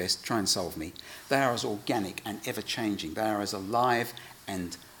 do your best, try and solve me. They are as organic and ever-changing. They are as alive,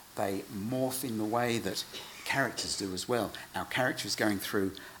 and they morph in the way that characters do as well. Our character is going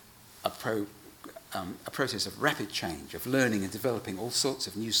through a process of rapid change, of learning and developing all sorts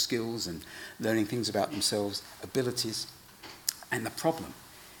of new skills and learning things about themselves, abilities. And the problem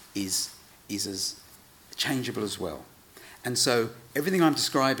is as changeable as well. And so everything I'm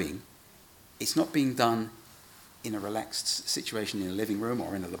describing, it's not being done in a relaxed situation in a living room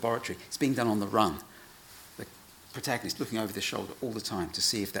or in a laboratory. It's being done on the run. The protagonist looking over their shoulder all the time to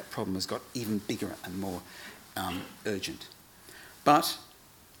see if that problem has got even bigger and more urgent. But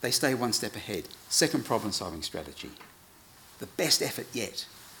they stay one step ahead. Second problem-solving strategy. The best effort yet,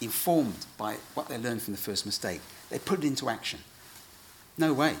 informed by what they learned from the first mistake. They put it into action.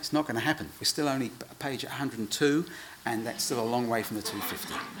 No way, it's not going to happen. We're still only a page at 102, and that's still a long way from the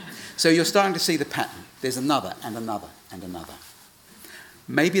 250. So you're starting to see the pattern. There's another and another and another.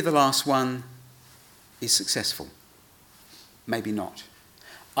 Maybe the last one is successful. Maybe not.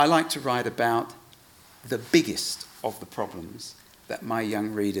 I like to write about the biggest of the problems that my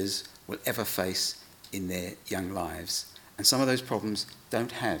young readers will ever face in their young lives. And some of those problems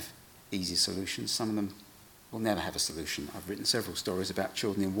don't have easy solutions. Some of them will never have a solution. I've written several stories about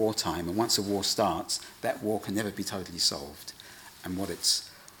children in wartime, and once a war starts, that war can never be totally solved, and what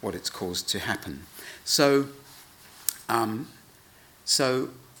it's caused to happen. So the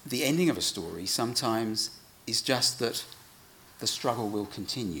ending of a story sometimes is just that the struggle will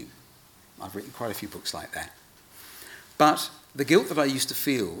continue. I've written quite a few books like that. But the guilt that I used to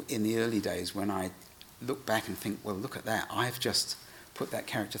feel in the early days when I look back and think, well, look at that, I've just put that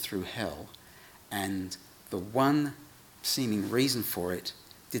character through hell, and the one seeming reason for it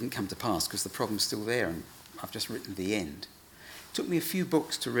didn't come to pass because the problem's still there and I've just written the end. It took me a few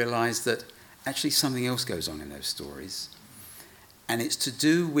books to realise that actually something else goes on in those stories, and it's to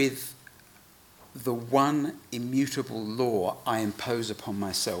do with the one immutable law I impose upon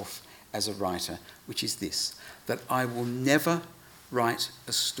myself as a writer, which is this, that I will never write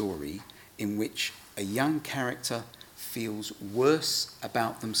a story in which a young character feels worse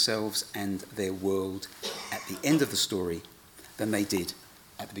about themselves and their world at the end of the story than they did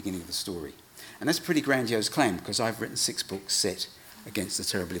at the beginning of the story. And that's a pretty grandiose claim, because I've written 6 books set against the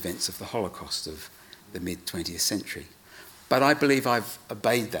terrible events of the Holocaust of the mid-20th century. But I believe I've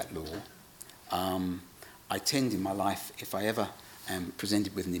obeyed that law. I tend in my life, if I ever am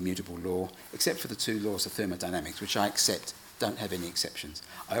presented with an immutable law, except for the 2 laws of thermodynamics, which I accept don't have any exceptions,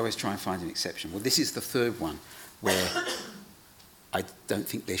 I always try and find an exception. Well, this is the 3rd one, where I don't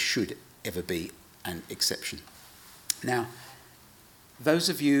think there should ever be an exception. Now, those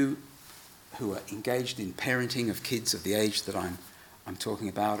of you who are engaged in parenting of kids of the age that I'm talking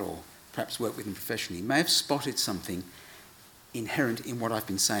about, or perhaps work with them professionally, may have spotted something inherent in what I've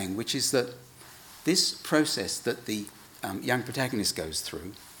been saying, which is that this process that the young protagonist goes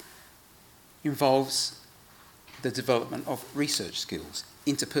through involves the development of research skills,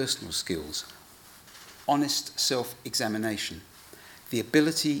 interpersonal skills, honest self-examination, the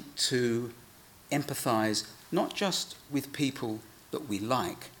ability to empathise not just with people that we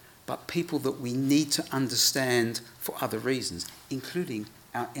like, but people that we need to understand for other reasons, including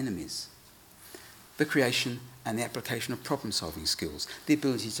our enemies. The creation and the application of problem-solving skills, the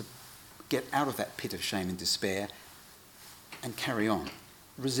ability to get out of that pit of shame and despair and carry on.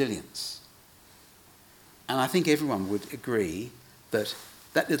 Resilience. And I think everyone would agree that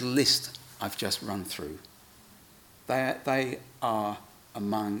that little list I've just run through, they are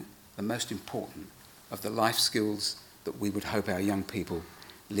among the most important of the life skills that we would hope our young people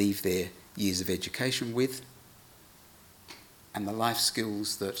leave their years of education with, and the life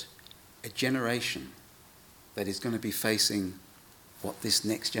skills that a generation that is going to be facing what this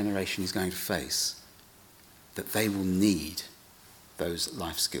next generation is going to face, that they will need those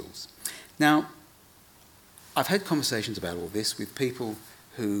life skills. Now, I've had conversations about all this with people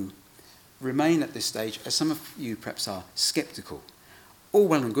who remain at this stage, as some of you perhaps are, sceptical. All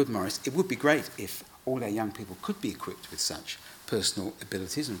well and good, Maurice, it would be great if all our young people could be equipped with such personal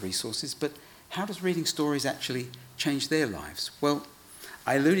abilities and resources, but how does reading stories actually change their lives? Well,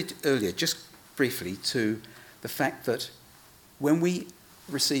 I alluded earlier, just briefly, to the fact that when we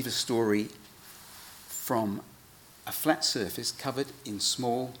receive a story from a flat surface covered in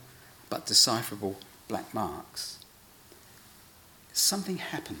small but decipherable black marks, something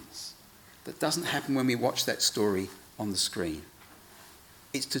happens that doesn't happen when we watch that story on the screen.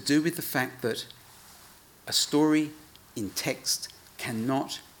 It's to do with the fact that a story in text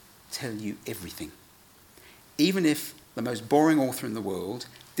cannot tell you everything. Even if the most boring author in the world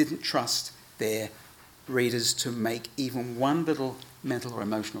didn't trust their readers to make even one little mental or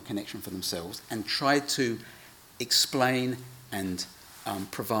emotional connection for themselves and tried to explain and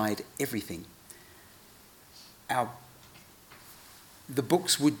provide everything, the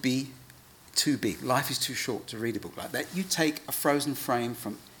books would be too big. Life is too short to read a book like that. You take a frozen frame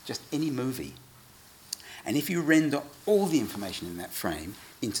from just any movie, and if you render all the information in that frame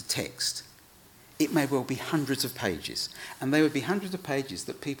into text, it may well be hundreds of pages. And they would be hundreds of pages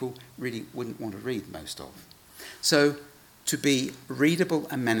that people really wouldn't want to read most of. So to be readable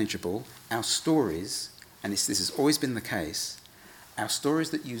and manageable, our stories, and this has always been the case, our stories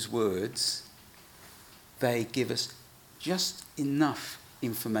that use words, they give us just enough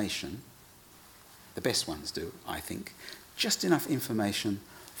information, the best ones do, I think, just enough information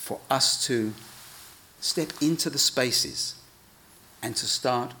for us to step into the spaces and to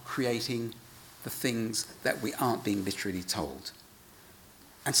start creating the things that we aren't being literally told.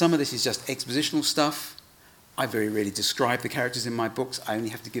 And some of this is just expositional stuff. I very rarely describe the characters in my books. I only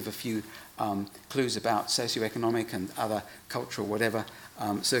have to give a few clues about socioeconomic and other cultural whatever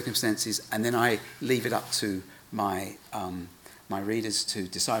circumstances, and then I leave it up to my readers to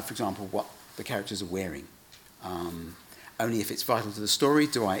decide, for example, what the characters are wearing. Only if it's vital to the story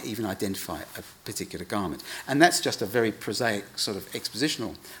do I even identify a particular garment. And that's just a very prosaic sort of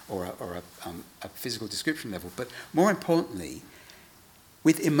expositional or a physical description level. But more importantly,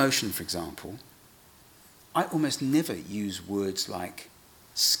 with emotion, for example, I almost never use words like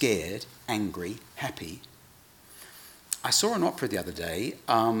scared, angry, happy. I saw an opera the other day,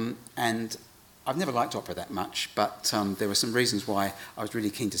 and I've never liked opera that much, but there were some reasons why I was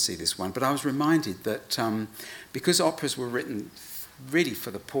really keen to see this one. But I was reminded that because operas were written really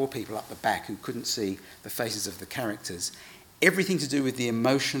for the poor people up the back who couldn't see the faces of the characters, everything to do with the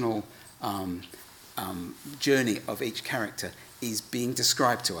emotional journey of each character is being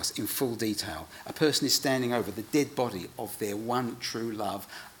described to us in full detail. A person is standing over the dead body of their one true love.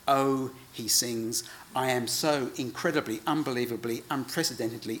 Oh, he sings, I am so incredibly, unbelievably,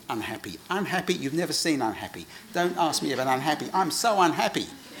 unprecedentedly unhappy. Unhappy? You've never seen unhappy. Don't ask me about unhappy. I'm so unhappy.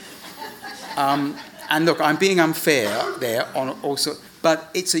 And look, I'm being unfair there on also, but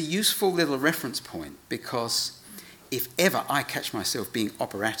it's a useful little reference point because if ever I catch myself being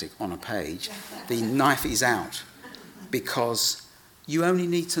operatic on a page, the knife is out, because you only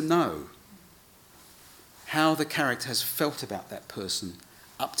need to know how the character has felt about that person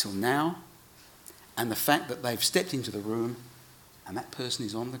up till now, and the fact that they've stepped into the room and that person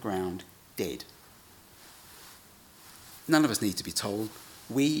is on the ground dead. None of us need to be told.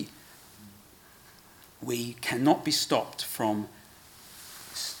 We cannot be stopped from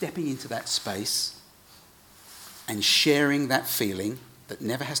stepping into that space and sharing that feeling that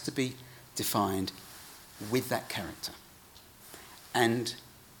never has to be defined with that character. And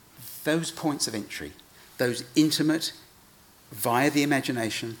those points of entry, those intimate, via the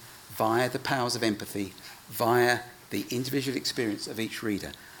imagination, via the powers of empathy, via the individual experience of each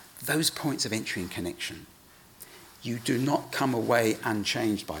reader, those points of entry and connection, you do not come away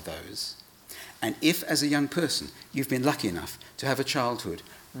unchanged by those. And if, as a young person, you've been lucky enough to have a childhood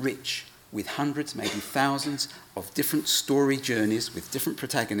rich with hundreds, maybe thousands of different story journeys with different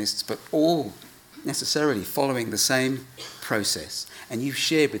protagonists, but all necessarily following the same process, and you've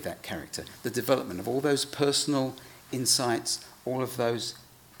shared with that character the development of all those personal insights, all of those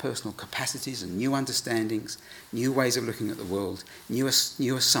personal capacities and new understandings, new ways of looking at the world, new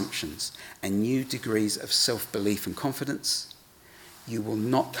assumptions, and new degrees of self-belief and confidence, you will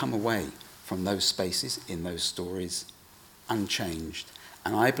not come away from those spaces in those stories unchanged.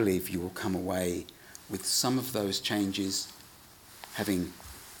 And I believe you will come away with some of those changes having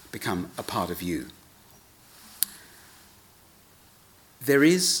become a part of you. There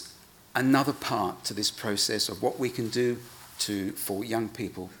is another part to this process of what we can do for young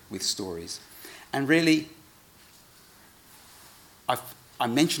people with stories. And really,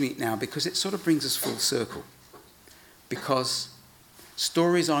 I'm mentioning it now because it sort of brings us full circle. Because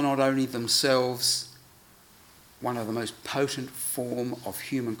stories are not only themselves one of the most potent form of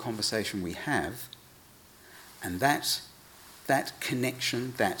human conversation we have, and that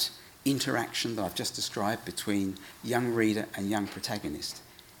connection, that interaction that I've just described between young reader and young protagonist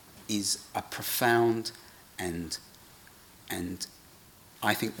is a profound and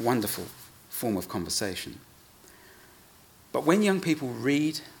I think wonderful form of conversation. But when young people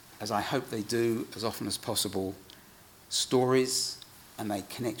read, as I hope they do as often as possible, stories, and they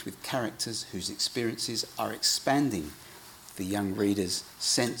connect with characters whose experiences are expanding the young reader's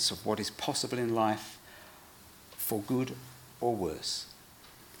sense of what is possible in life, for good or worse,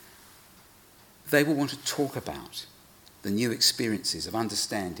 they will want to talk about the new experiences of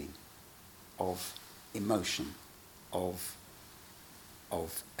understanding, of emotion, of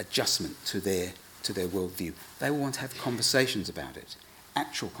adjustment to their worldview. They will want to have conversations about it,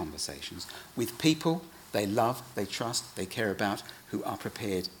 actual conversations, with people they love, they trust, they care about, who are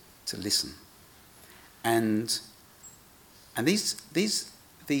prepared to listen. And these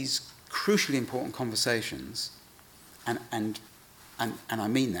crucially important conversations, and I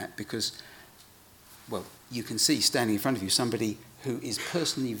mean that because, well, you can see standing in front of you somebody who is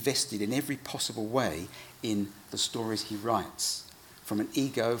personally vested in every possible way in the stories he writes, from an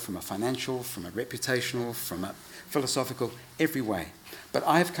ego, from a financial, from a reputational, from a philosophical, every way. But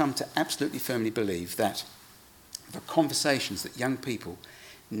I have come to absolutely firmly believe that the conversations that young people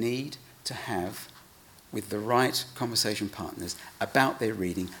need to have with the right conversation partners about their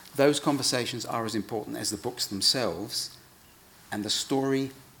reading, those conversations are as important as the books themselves, and the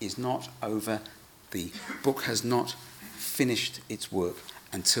story is not over. The book has not finished its work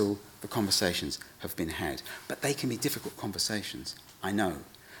until the conversations have been had. But they can be difficult conversations, I know.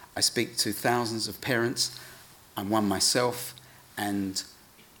 I speak to thousands of parents. I'm one myself, and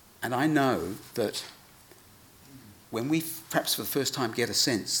I know that when we perhaps for the first time get a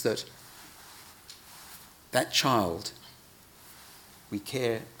sense that that child we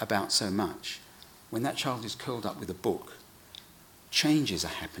care about so much, when that child is curled up with a book, changes are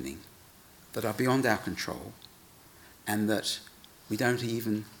happening that are beyond our control, and that we don't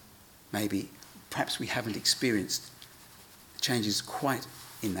even, perhaps we haven't experienced changes quite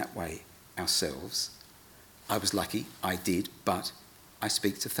in that way ourselves. I was lucky, I did, but I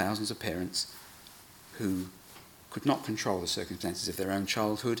speak to thousands of parents who could not control the circumstances of their own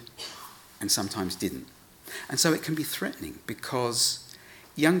childhood and sometimes didn't. And so it can be threatening because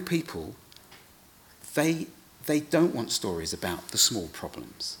young people, they don't want stories about the small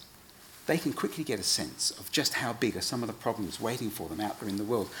problems. They can quickly get a sense of just how big are some of the problems waiting for them out there in the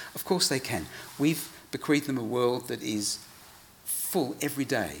world. Of course they can. We've bequeathed them a world that is full every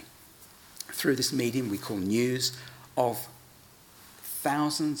day, through this medium we call news, of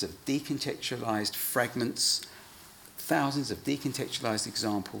thousands of decontextualized fragments, thousands of decontextualized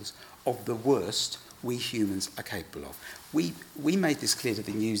examples of the worst we humans are capable of. We made this clear to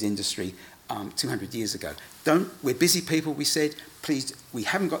the news industry 200 years ago. We're busy people, we said, please, we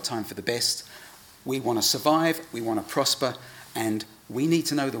haven't got time for the best. We want to survive, we want to prosper, and we need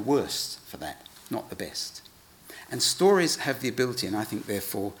to know the worst for that, not the best. And stories have the ability, and I think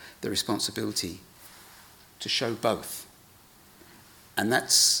therefore the responsibility, to show both. And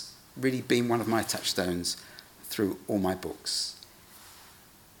that's really been one of my touchstones through all my books.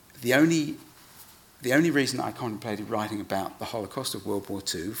 The only reason I contemplated writing about the Holocaust of World War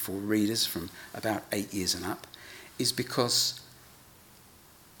II for readers from about 8 years and up is because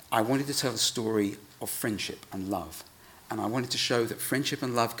I wanted to tell a story of friendship and love. And I wanted to show that friendship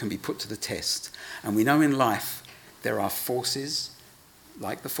and love can be put to the test. And we know in life there are forces,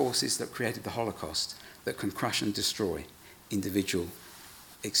 like the forces that created the Holocaust, that can crush and destroy individual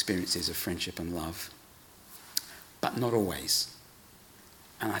experiences of friendship and love. But not always.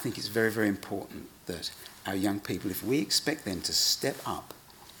 And I think it's very, very important that our young people, if we expect them to step up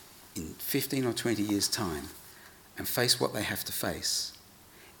in 15 or 20 years' time and face what they have to face,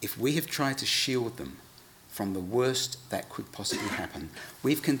 if we have tried to shield them from the worst that could possibly happen,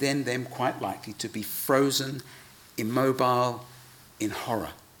 we've condemned them quite likely to be frozen, immobile, in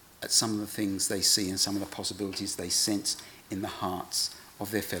horror at some of the things they see and some of the possibilities they sense in the hearts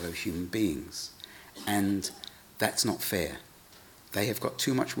of their fellow human beings. And that's not fair. They have got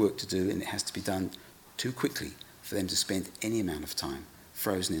too much work to do, and it has to be done too quickly for them to spend any amount of time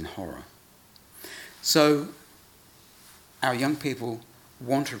frozen in horror. So our young people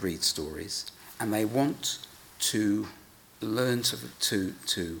want to read stories, and they want to learn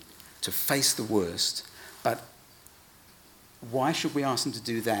to to face the worst, but why should we ask them to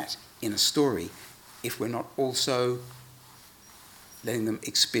do that in a story if we're not also letting them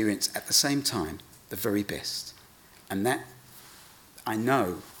experience at the same time the very best? And that, I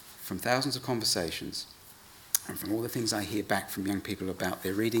know from thousands of conversations and from all the things I hear back from young people about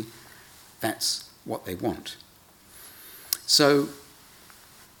their reading, that's what they want. So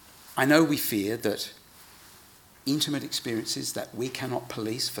I know we fear that intimate experiences that we cannot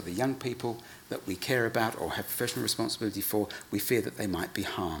police for the young people that we care about or have professional responsibility for, we fear that they might be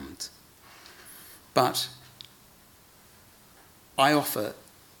harmed. But I offer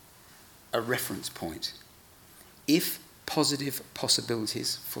a reference point. If positive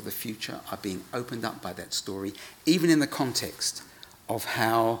possibilities for the future are being opened up by that story, even in the context of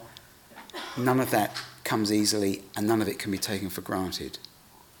how none of that comes easily and none of it can be taken for granted.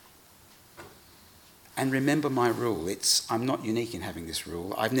 And remember my rule, I'm not unique in having this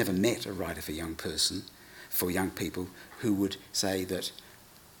rule. I've never met a writer for young people who would say that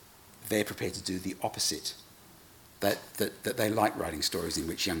they're prepared to do the opposite, that they like writing stories in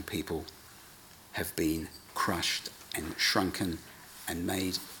which young people have been crushed and shrunken and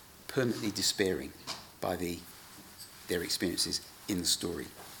made permanently despairing by their experiences in the story.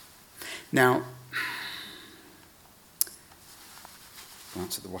 Now,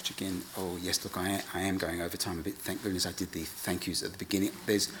 glance at the watch again. Oh yes, look, I am going over time a bit. Thank goodness I did the thank yous at the beginning.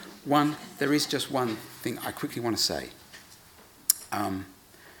 There is just one thing I quickly want to say. I'm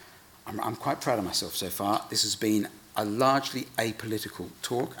quite proud of myself so far. This has been a largely apolitical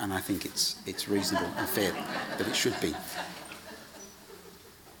talk, and I think it's reasonable and fair that it should be.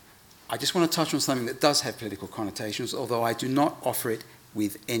 I just want to touch on something that does have political connotations, although I do not offer it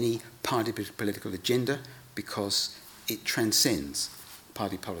with any party political agenda because it transcends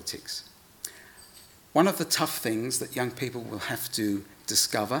party politics. One of the tough things that young people will have to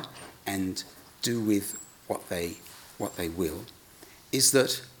discover and do with what they will is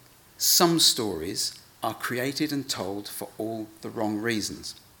that some stories are created and told for all the wrong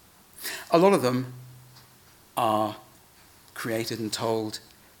reasons. A lot of them are created and told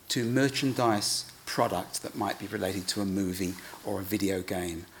to merchandise product that might be related to a movie or a video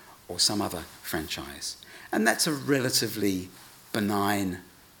game or some other franchise. And that's a relatively benign,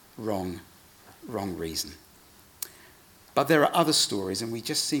 wrong reason. But there are other stories, and we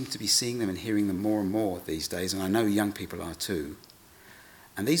just seem to be seeing them and hearing them more and more these days, and I know young people are too.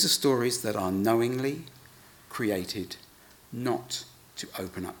 And these are stories that are knowingly created not to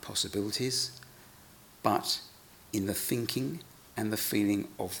open up possibilities, but in the thinking and the feeling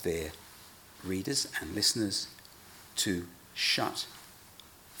of their readers and listeners to shut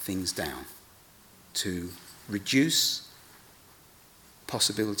things down, to reduce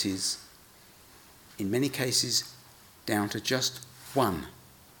possibilities, in many cases, down to just one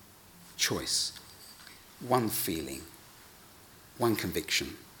choice, one feeling, one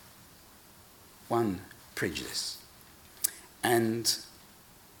conviction, one prejudice. And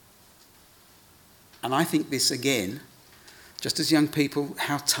I think this, again, just as young people,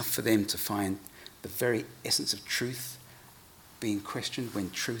 how tough for them to find the very essence of truth being questioned when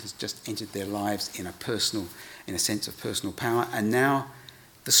truth has just entered their lives in a sense of personal power. And now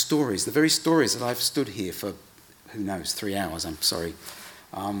the very stories that I've stood here for, who knows, 3 hours, I'm sorry,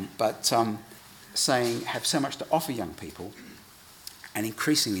 saying have so much to offer young people. And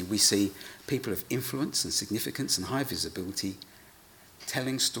increasingly we see people of influence and significance and high visibility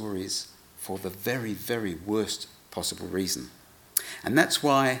telling stories for the very, very worst possible reason. And that's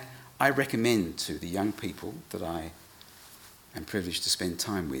why I recommend to the young people that I am privileged to spend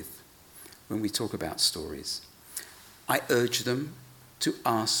time with, when we talk about stories, I urge them to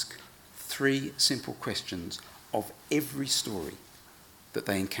ask 3 simple questions of every story that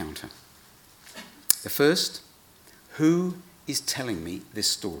they encounter. The first, who is telling me this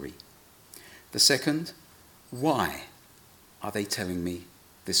story? The second, why are they telling me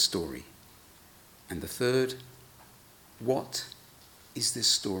this story? And the third, what is this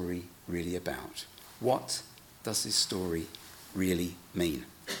story really about? What does this story really mean?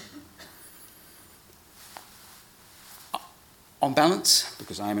 On balance,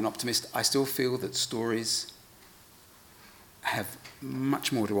 because I am an optimist, I still feel that stories have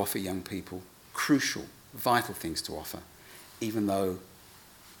much more to offer young people, crucial, vital things to offer, even though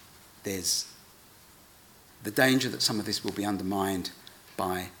there's the danger that some of this will be undermined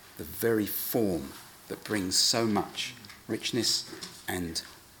by the very form that brings so much richness and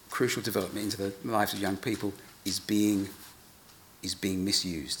crucial development into the lives of young people is being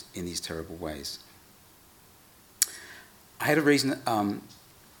misused in these terrible ways. I had a reason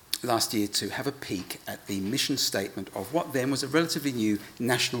last year to have a peek at the mission statement of what then was a relatively new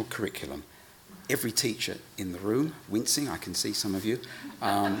national curriculum. Every teacher in the room wincing, I can see some of you.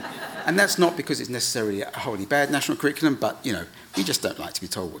 And that's not because it's necessarily a wholly bad national curriculum, but, you know, we just don't like to be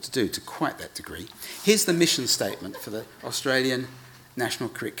told what to do to quite that degree. Here's the mission statement for the Australian national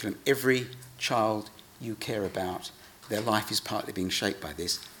curriculum. Every child you care about, their life is partly being shaped by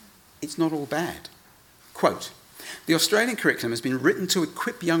this. It's not all bad. Quote, "The Australian curriculum has been written to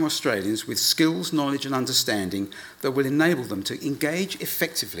equip young Australians with skills, knowledge and understanding that will enable them to engage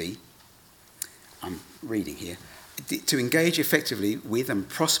effectively," I'm reading here, "to engage effectively with and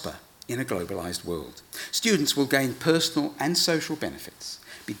prosper in a globalised world. Students will gain personal and social benefits,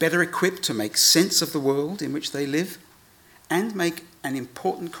 be better equipped to make sense of the world in which they live, and make an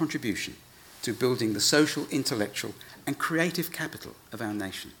important contribution to building the social, intellectual and creative capital of our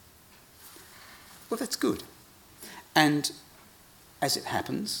nation." Well, that's good. And as it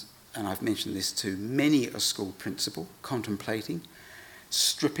happens, and I've mentioned this to many a school principal contemplating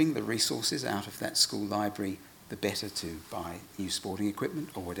stripping the resources out of that school library, the better to buy new sporting equipment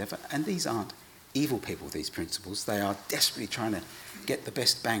or whatever. And these aren't evil people, these principals. They are desperately trying to get the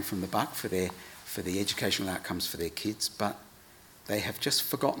best bang from the buck for the educational outcomes for their kids, but they have just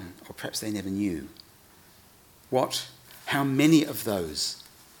forgotten, or perhaps they never knew, how many of those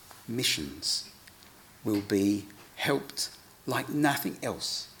missions will be helped like nothing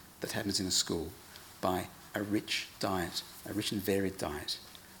else that happens in a school by a rich and varied diet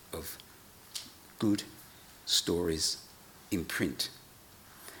of good stories in print.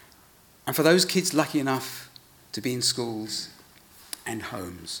 And for those kids lucky enough to be in schools and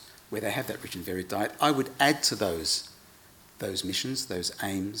homes where they have that rich and varied diet, I would add to those missions, those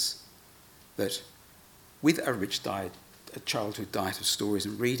aims, that with a rich diet, a childhood diet of stories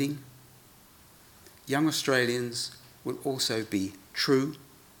and reading, young Australians will also be true,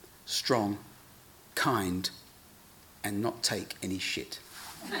 strong, kind, and not take any shit.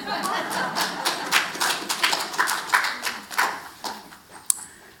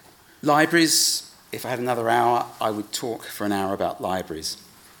 Libraries, if I had another hour, I would talk for an hour about libraries.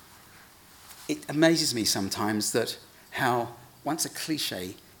 It amazes me sometimes that how once a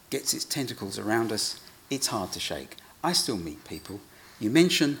cliche gets its tentacles around us, it's hard to shake. I still meet people. You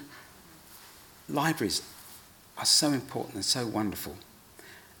mention libraries are so important and so wonderful.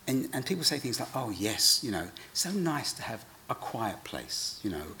 And people say things like, oh yes, you know, so nice to have a quiet place, you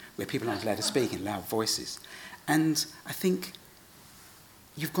know, where people aren't allowed to speak in loud voices. And I think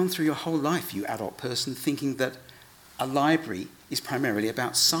you've gone through your whole life, you adult person, thinking that a library is primarily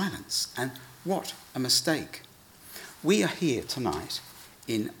about silence. And what a mistake. We are here tonight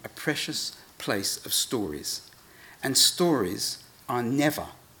in a precious place of stories. And stories are never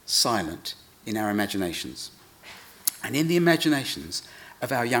silent in our imaginations. And in the imaginations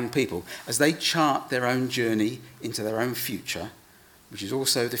of our young people, as they chart their own journey into their own future, which is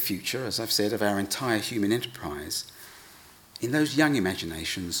also the future, as I've said, of our entire human enterprise, in those young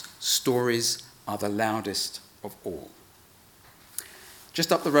imaginations, stories are the loudest of all.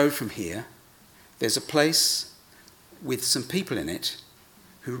 Just up the road from here, there's a place with some people in it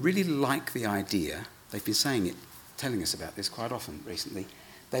who really like the idea, they've been saying it, telling us about this quite often recently,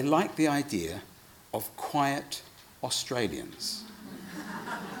 they like the idea of quiet Australians.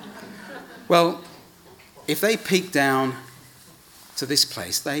 Well, if they peek down to this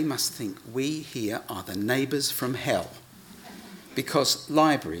place, they must think we here are the neighbours from hell, because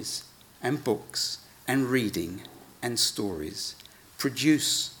libraries and books and reading and stories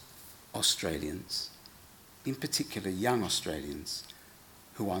produce Australians, in particular young Australians,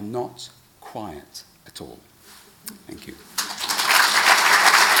 who are not quiet at all. Thank you.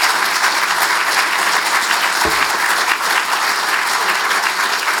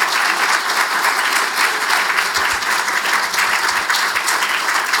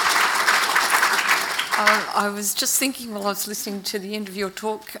 I was just thinking while I was listening to the end of your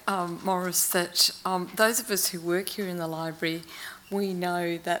talk, Maurice, that those of us who work here in the library, we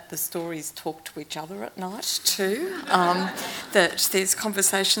know that the stories talk to each other at night too, that there's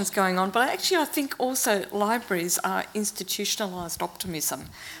conversations going on. But actually I think also libraries are institutionalised optimism.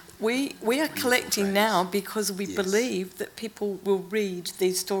 We are collecting now because we believe that people will read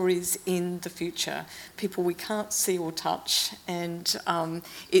these stories in the future, people we can't see or touch, and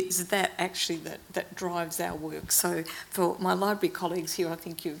it's that actually that drives our work. So for my library colleagues here, I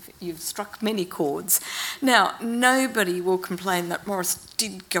think you've struck many chords. Now, nobody will complain that Maurice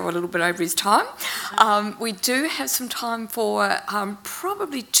did go a little bit over his time. We do have some time for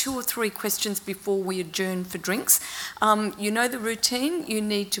probably 2 or 3 questions before we adjourn for drinks. You know the routine. You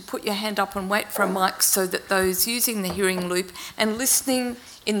need to put your hand up and wait for a mic so that those using the hearing loop and listening,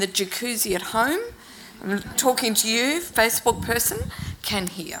 in the jacuzzi at home, talking to you, Facebook person, can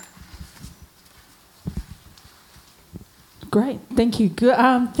hear. Great, thank you.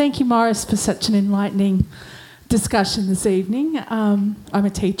 Thank you, Morris, for such an enlightening discussion this evening. I'm a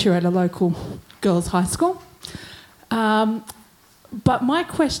teacher at a local girls' high school. But my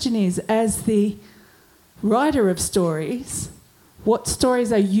question is, as the writer of stories, what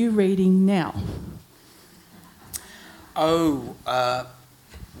stories are you reading now?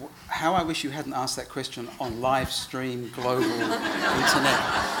 How I wish you hadn't asked that question on live stream global internet.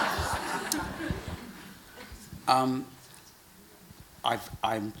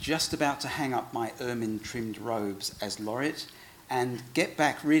 I'm just about to hang up my ermine-trimmed robes as laureate and get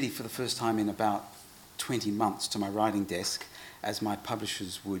back really for the first time in about 20 months to my writing desk. As my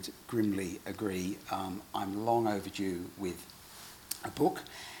publishers would grimly agree, I'm long overdue with a book.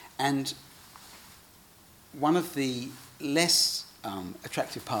 And one of the less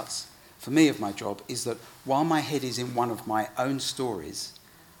attractive parts for me of my job is that while my head is in one of my own stories,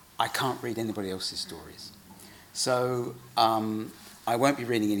 I can't read anybody else's stories. So I won't be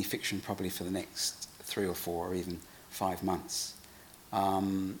reading any fiction probably for the next 3 or 4 or even 5 months.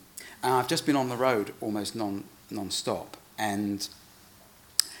 And I've just been on the road almost non-stop. And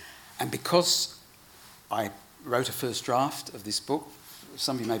because I wrote a first draft of this book,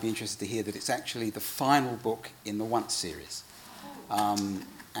 some of you may be interested to hear that it's actually the final book in the Once series.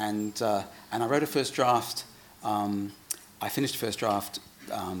 And I wrote a first draft, I finished the first draft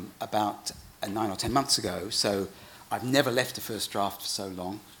about 9 or 10 months ago, so I've never left a first draft for so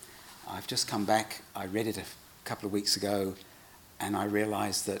long. I've just come back, I read it a couple of weeks ago, and I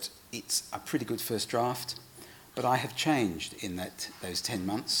realised that it's a pretty good first draft, but I have changed in those 10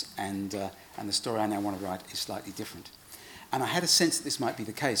 months, and the story I now want to write is slightly different. And I had a sense that this might be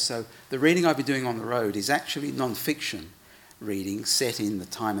the case. So the reading I've been doing on the road is actually non-fiction reading set in the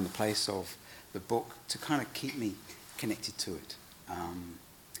time and the place of the book to kind of keep me connected to it.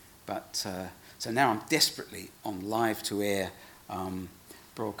 So now I'm desperately on live-to-air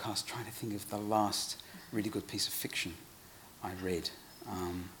broadcast trying to think of the last really good piece of fiction I read.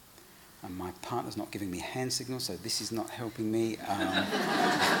 And my partner's not giving me hand signals, so this is not helping me.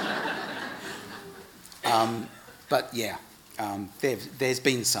 But yeah, there's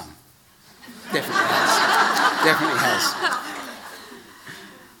been some. Definitely has. Definitely has.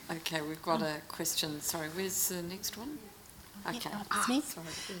 Okay, we've got a question. Sorry, where's the next one? Okay. Yeah, it's me. Sorry,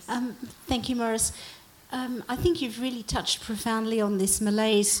 yes. Thank you, Morris. I think you've really touched profoundly on this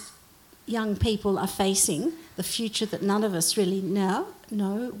malaise young people are facing, the future that none of us really now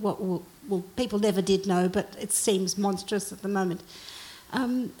know, what will people never did know, but it seems monstrous at the moment.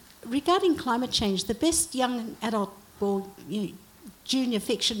 Regarding climate change, the best young adult or junior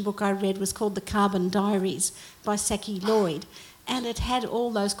fiction book I read was called The Carbon Diaries by Saki Lloyd, and it had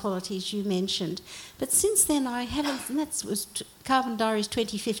all those qualities you mentioned. But since then I haven't, and that was Carbon Diaries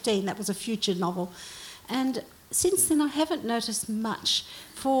 2015, that was a future novel, and since then I haven't noticed much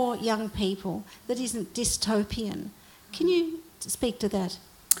for young people that isn't dystopian. Can you speak to that?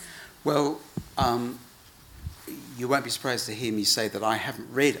 Well, you won't be surprised to hear me say that I haven't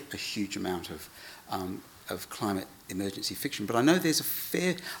read a huge amount of climate emergency fiction, but I know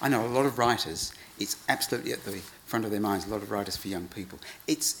I know a lot of writers, it's absolutely at the front of their minds, a lot of writers for young people.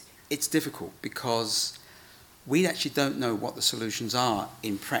 It's difficult because we actually don't know what the solutions are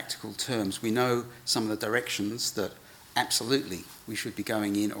in practical terms. We know some of the directions that absolutely we should be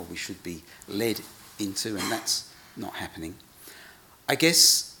going in or we should be led into, and that's not happening. I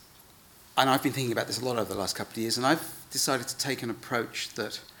guess, and I've been thinking about this a lot over the last couple of years, and I've decided to take an approach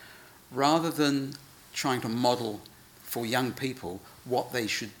that rather than trying to model for young people what they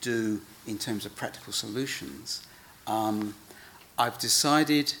should do in terms of practical solutions, I've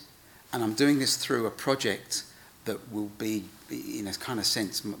decided, and I'm doing this through a project that will be, in a kind of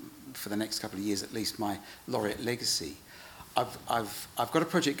sense, for the next couple of years at least, my laureate legacy. I've got a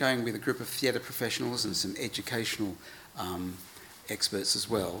project going with a group of theatre professionals and some educational experts as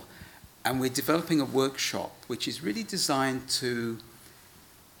well, and we're developing a workshop which is really designed to,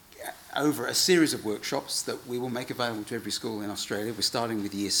 over a series of workshops that we will make available to every school in Australia. We're starting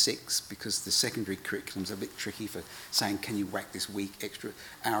with year 6 because the secondary curriculum's a bit tricky for saying, can you whack this extra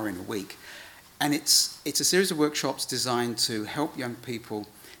hour in a week? And it's a series of workshops designed to help young people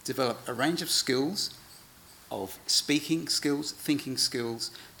develop a range of skills, of speaking skills, thinking skills,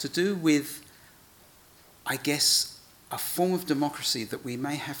 to do with, I guess, a form of democracy that we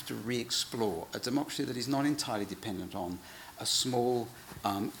may have to re-explore, a democracy that is not entirely dependent on a small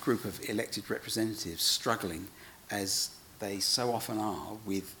group of elected representatives struggling, as they so often are,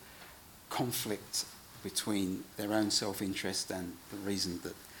 with conflict between their own self-interest and the reason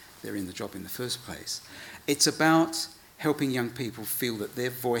that they're in the job in the first place. It's about helping young people feel that their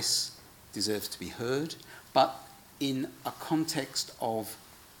voice deserves to be heard, but in a context of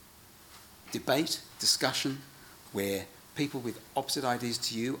debate, discussion, where people with opposite ideas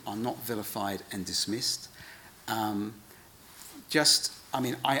to you are not vilified and dismissed. I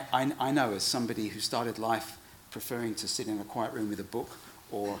know as somebody who started life preferring to sit in a quiet room with a book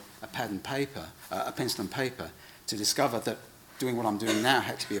or a pad and paper, a pencil and paper, to discover that doing what I'm doing now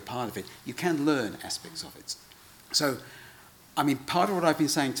had to be a part of it. You can learn aspects of it. So, part of what I've been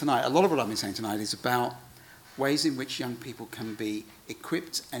saying tonight, a lot of what I've been saying tonight is about ways in which young people can be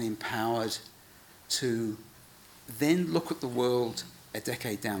equipped and empowered to then look at the world a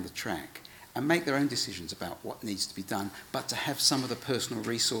decade down the track and make their own decisions about what needs to be done, but to have some of the personal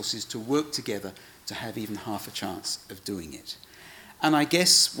resources to work together to have even half a chance of doing it. And I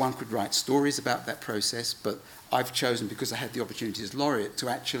guess one could write stories about that process, but I've chosen, because I had the opportunity as laureate, to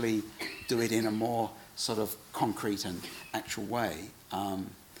actually do it in a more sort of concrete and actual way.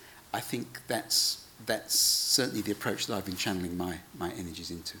 I think that's certainly the approach that I've been channeling my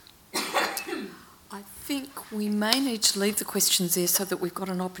energies into. I think we may need to leave the questions there so that we've got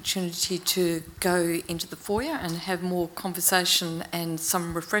an opportunity to go into the foyer and have more conversation and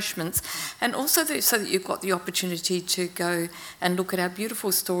some refreshments, and also so that you've got the opportunity to go and look at our beautiful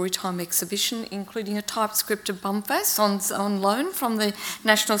Storytime exhibition, including a typescripted bumface on loan from the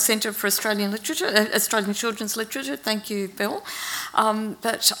National Centre for Australian Children's Literature. Thank you, Bill.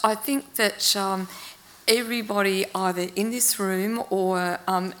 But I think that everybody either in this room or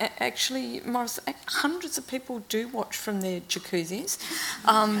actually, Morris, hundreds of people do watch from their jacuzzis.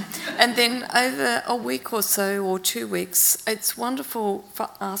 And then over a week or so, or 2 weeks, it's wonderful for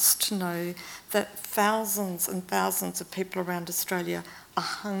us to know that thousands and thousands of people around Australia are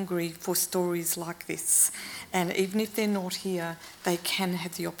hungry for stories like this. And even if they're not here, they can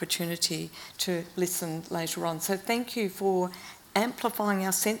have the opportunity to listen later on. So thank you for amplifying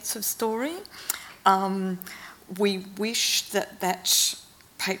our sense of story. We wish that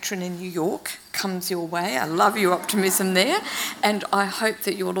patron in New York comes your way. I love your optimism there, and I hope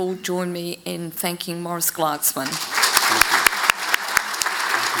that you'll all join me in thanking Morris Gleitzman. Thank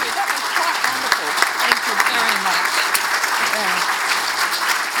you. That was quite wonderful. Thank you very much.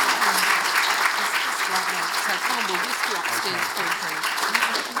 So come on, we'll whisk you upstairs,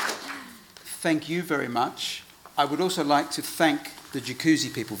 please. Thank you very much. I would also like to thank the jacuzzi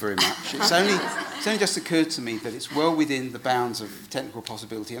people very much. It's only just occurred to me that it's well within the bounds of technical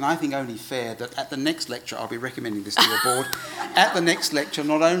possibility, and I think only fair that at the next lecture, I'll be recommending this to your board, at the next lecture,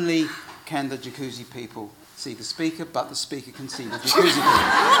 not only can the jacuzzi people see the speaker, but the speaker can see the jacuzzi people.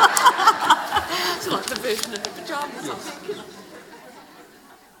 It's like the version of the pyjamas, I think.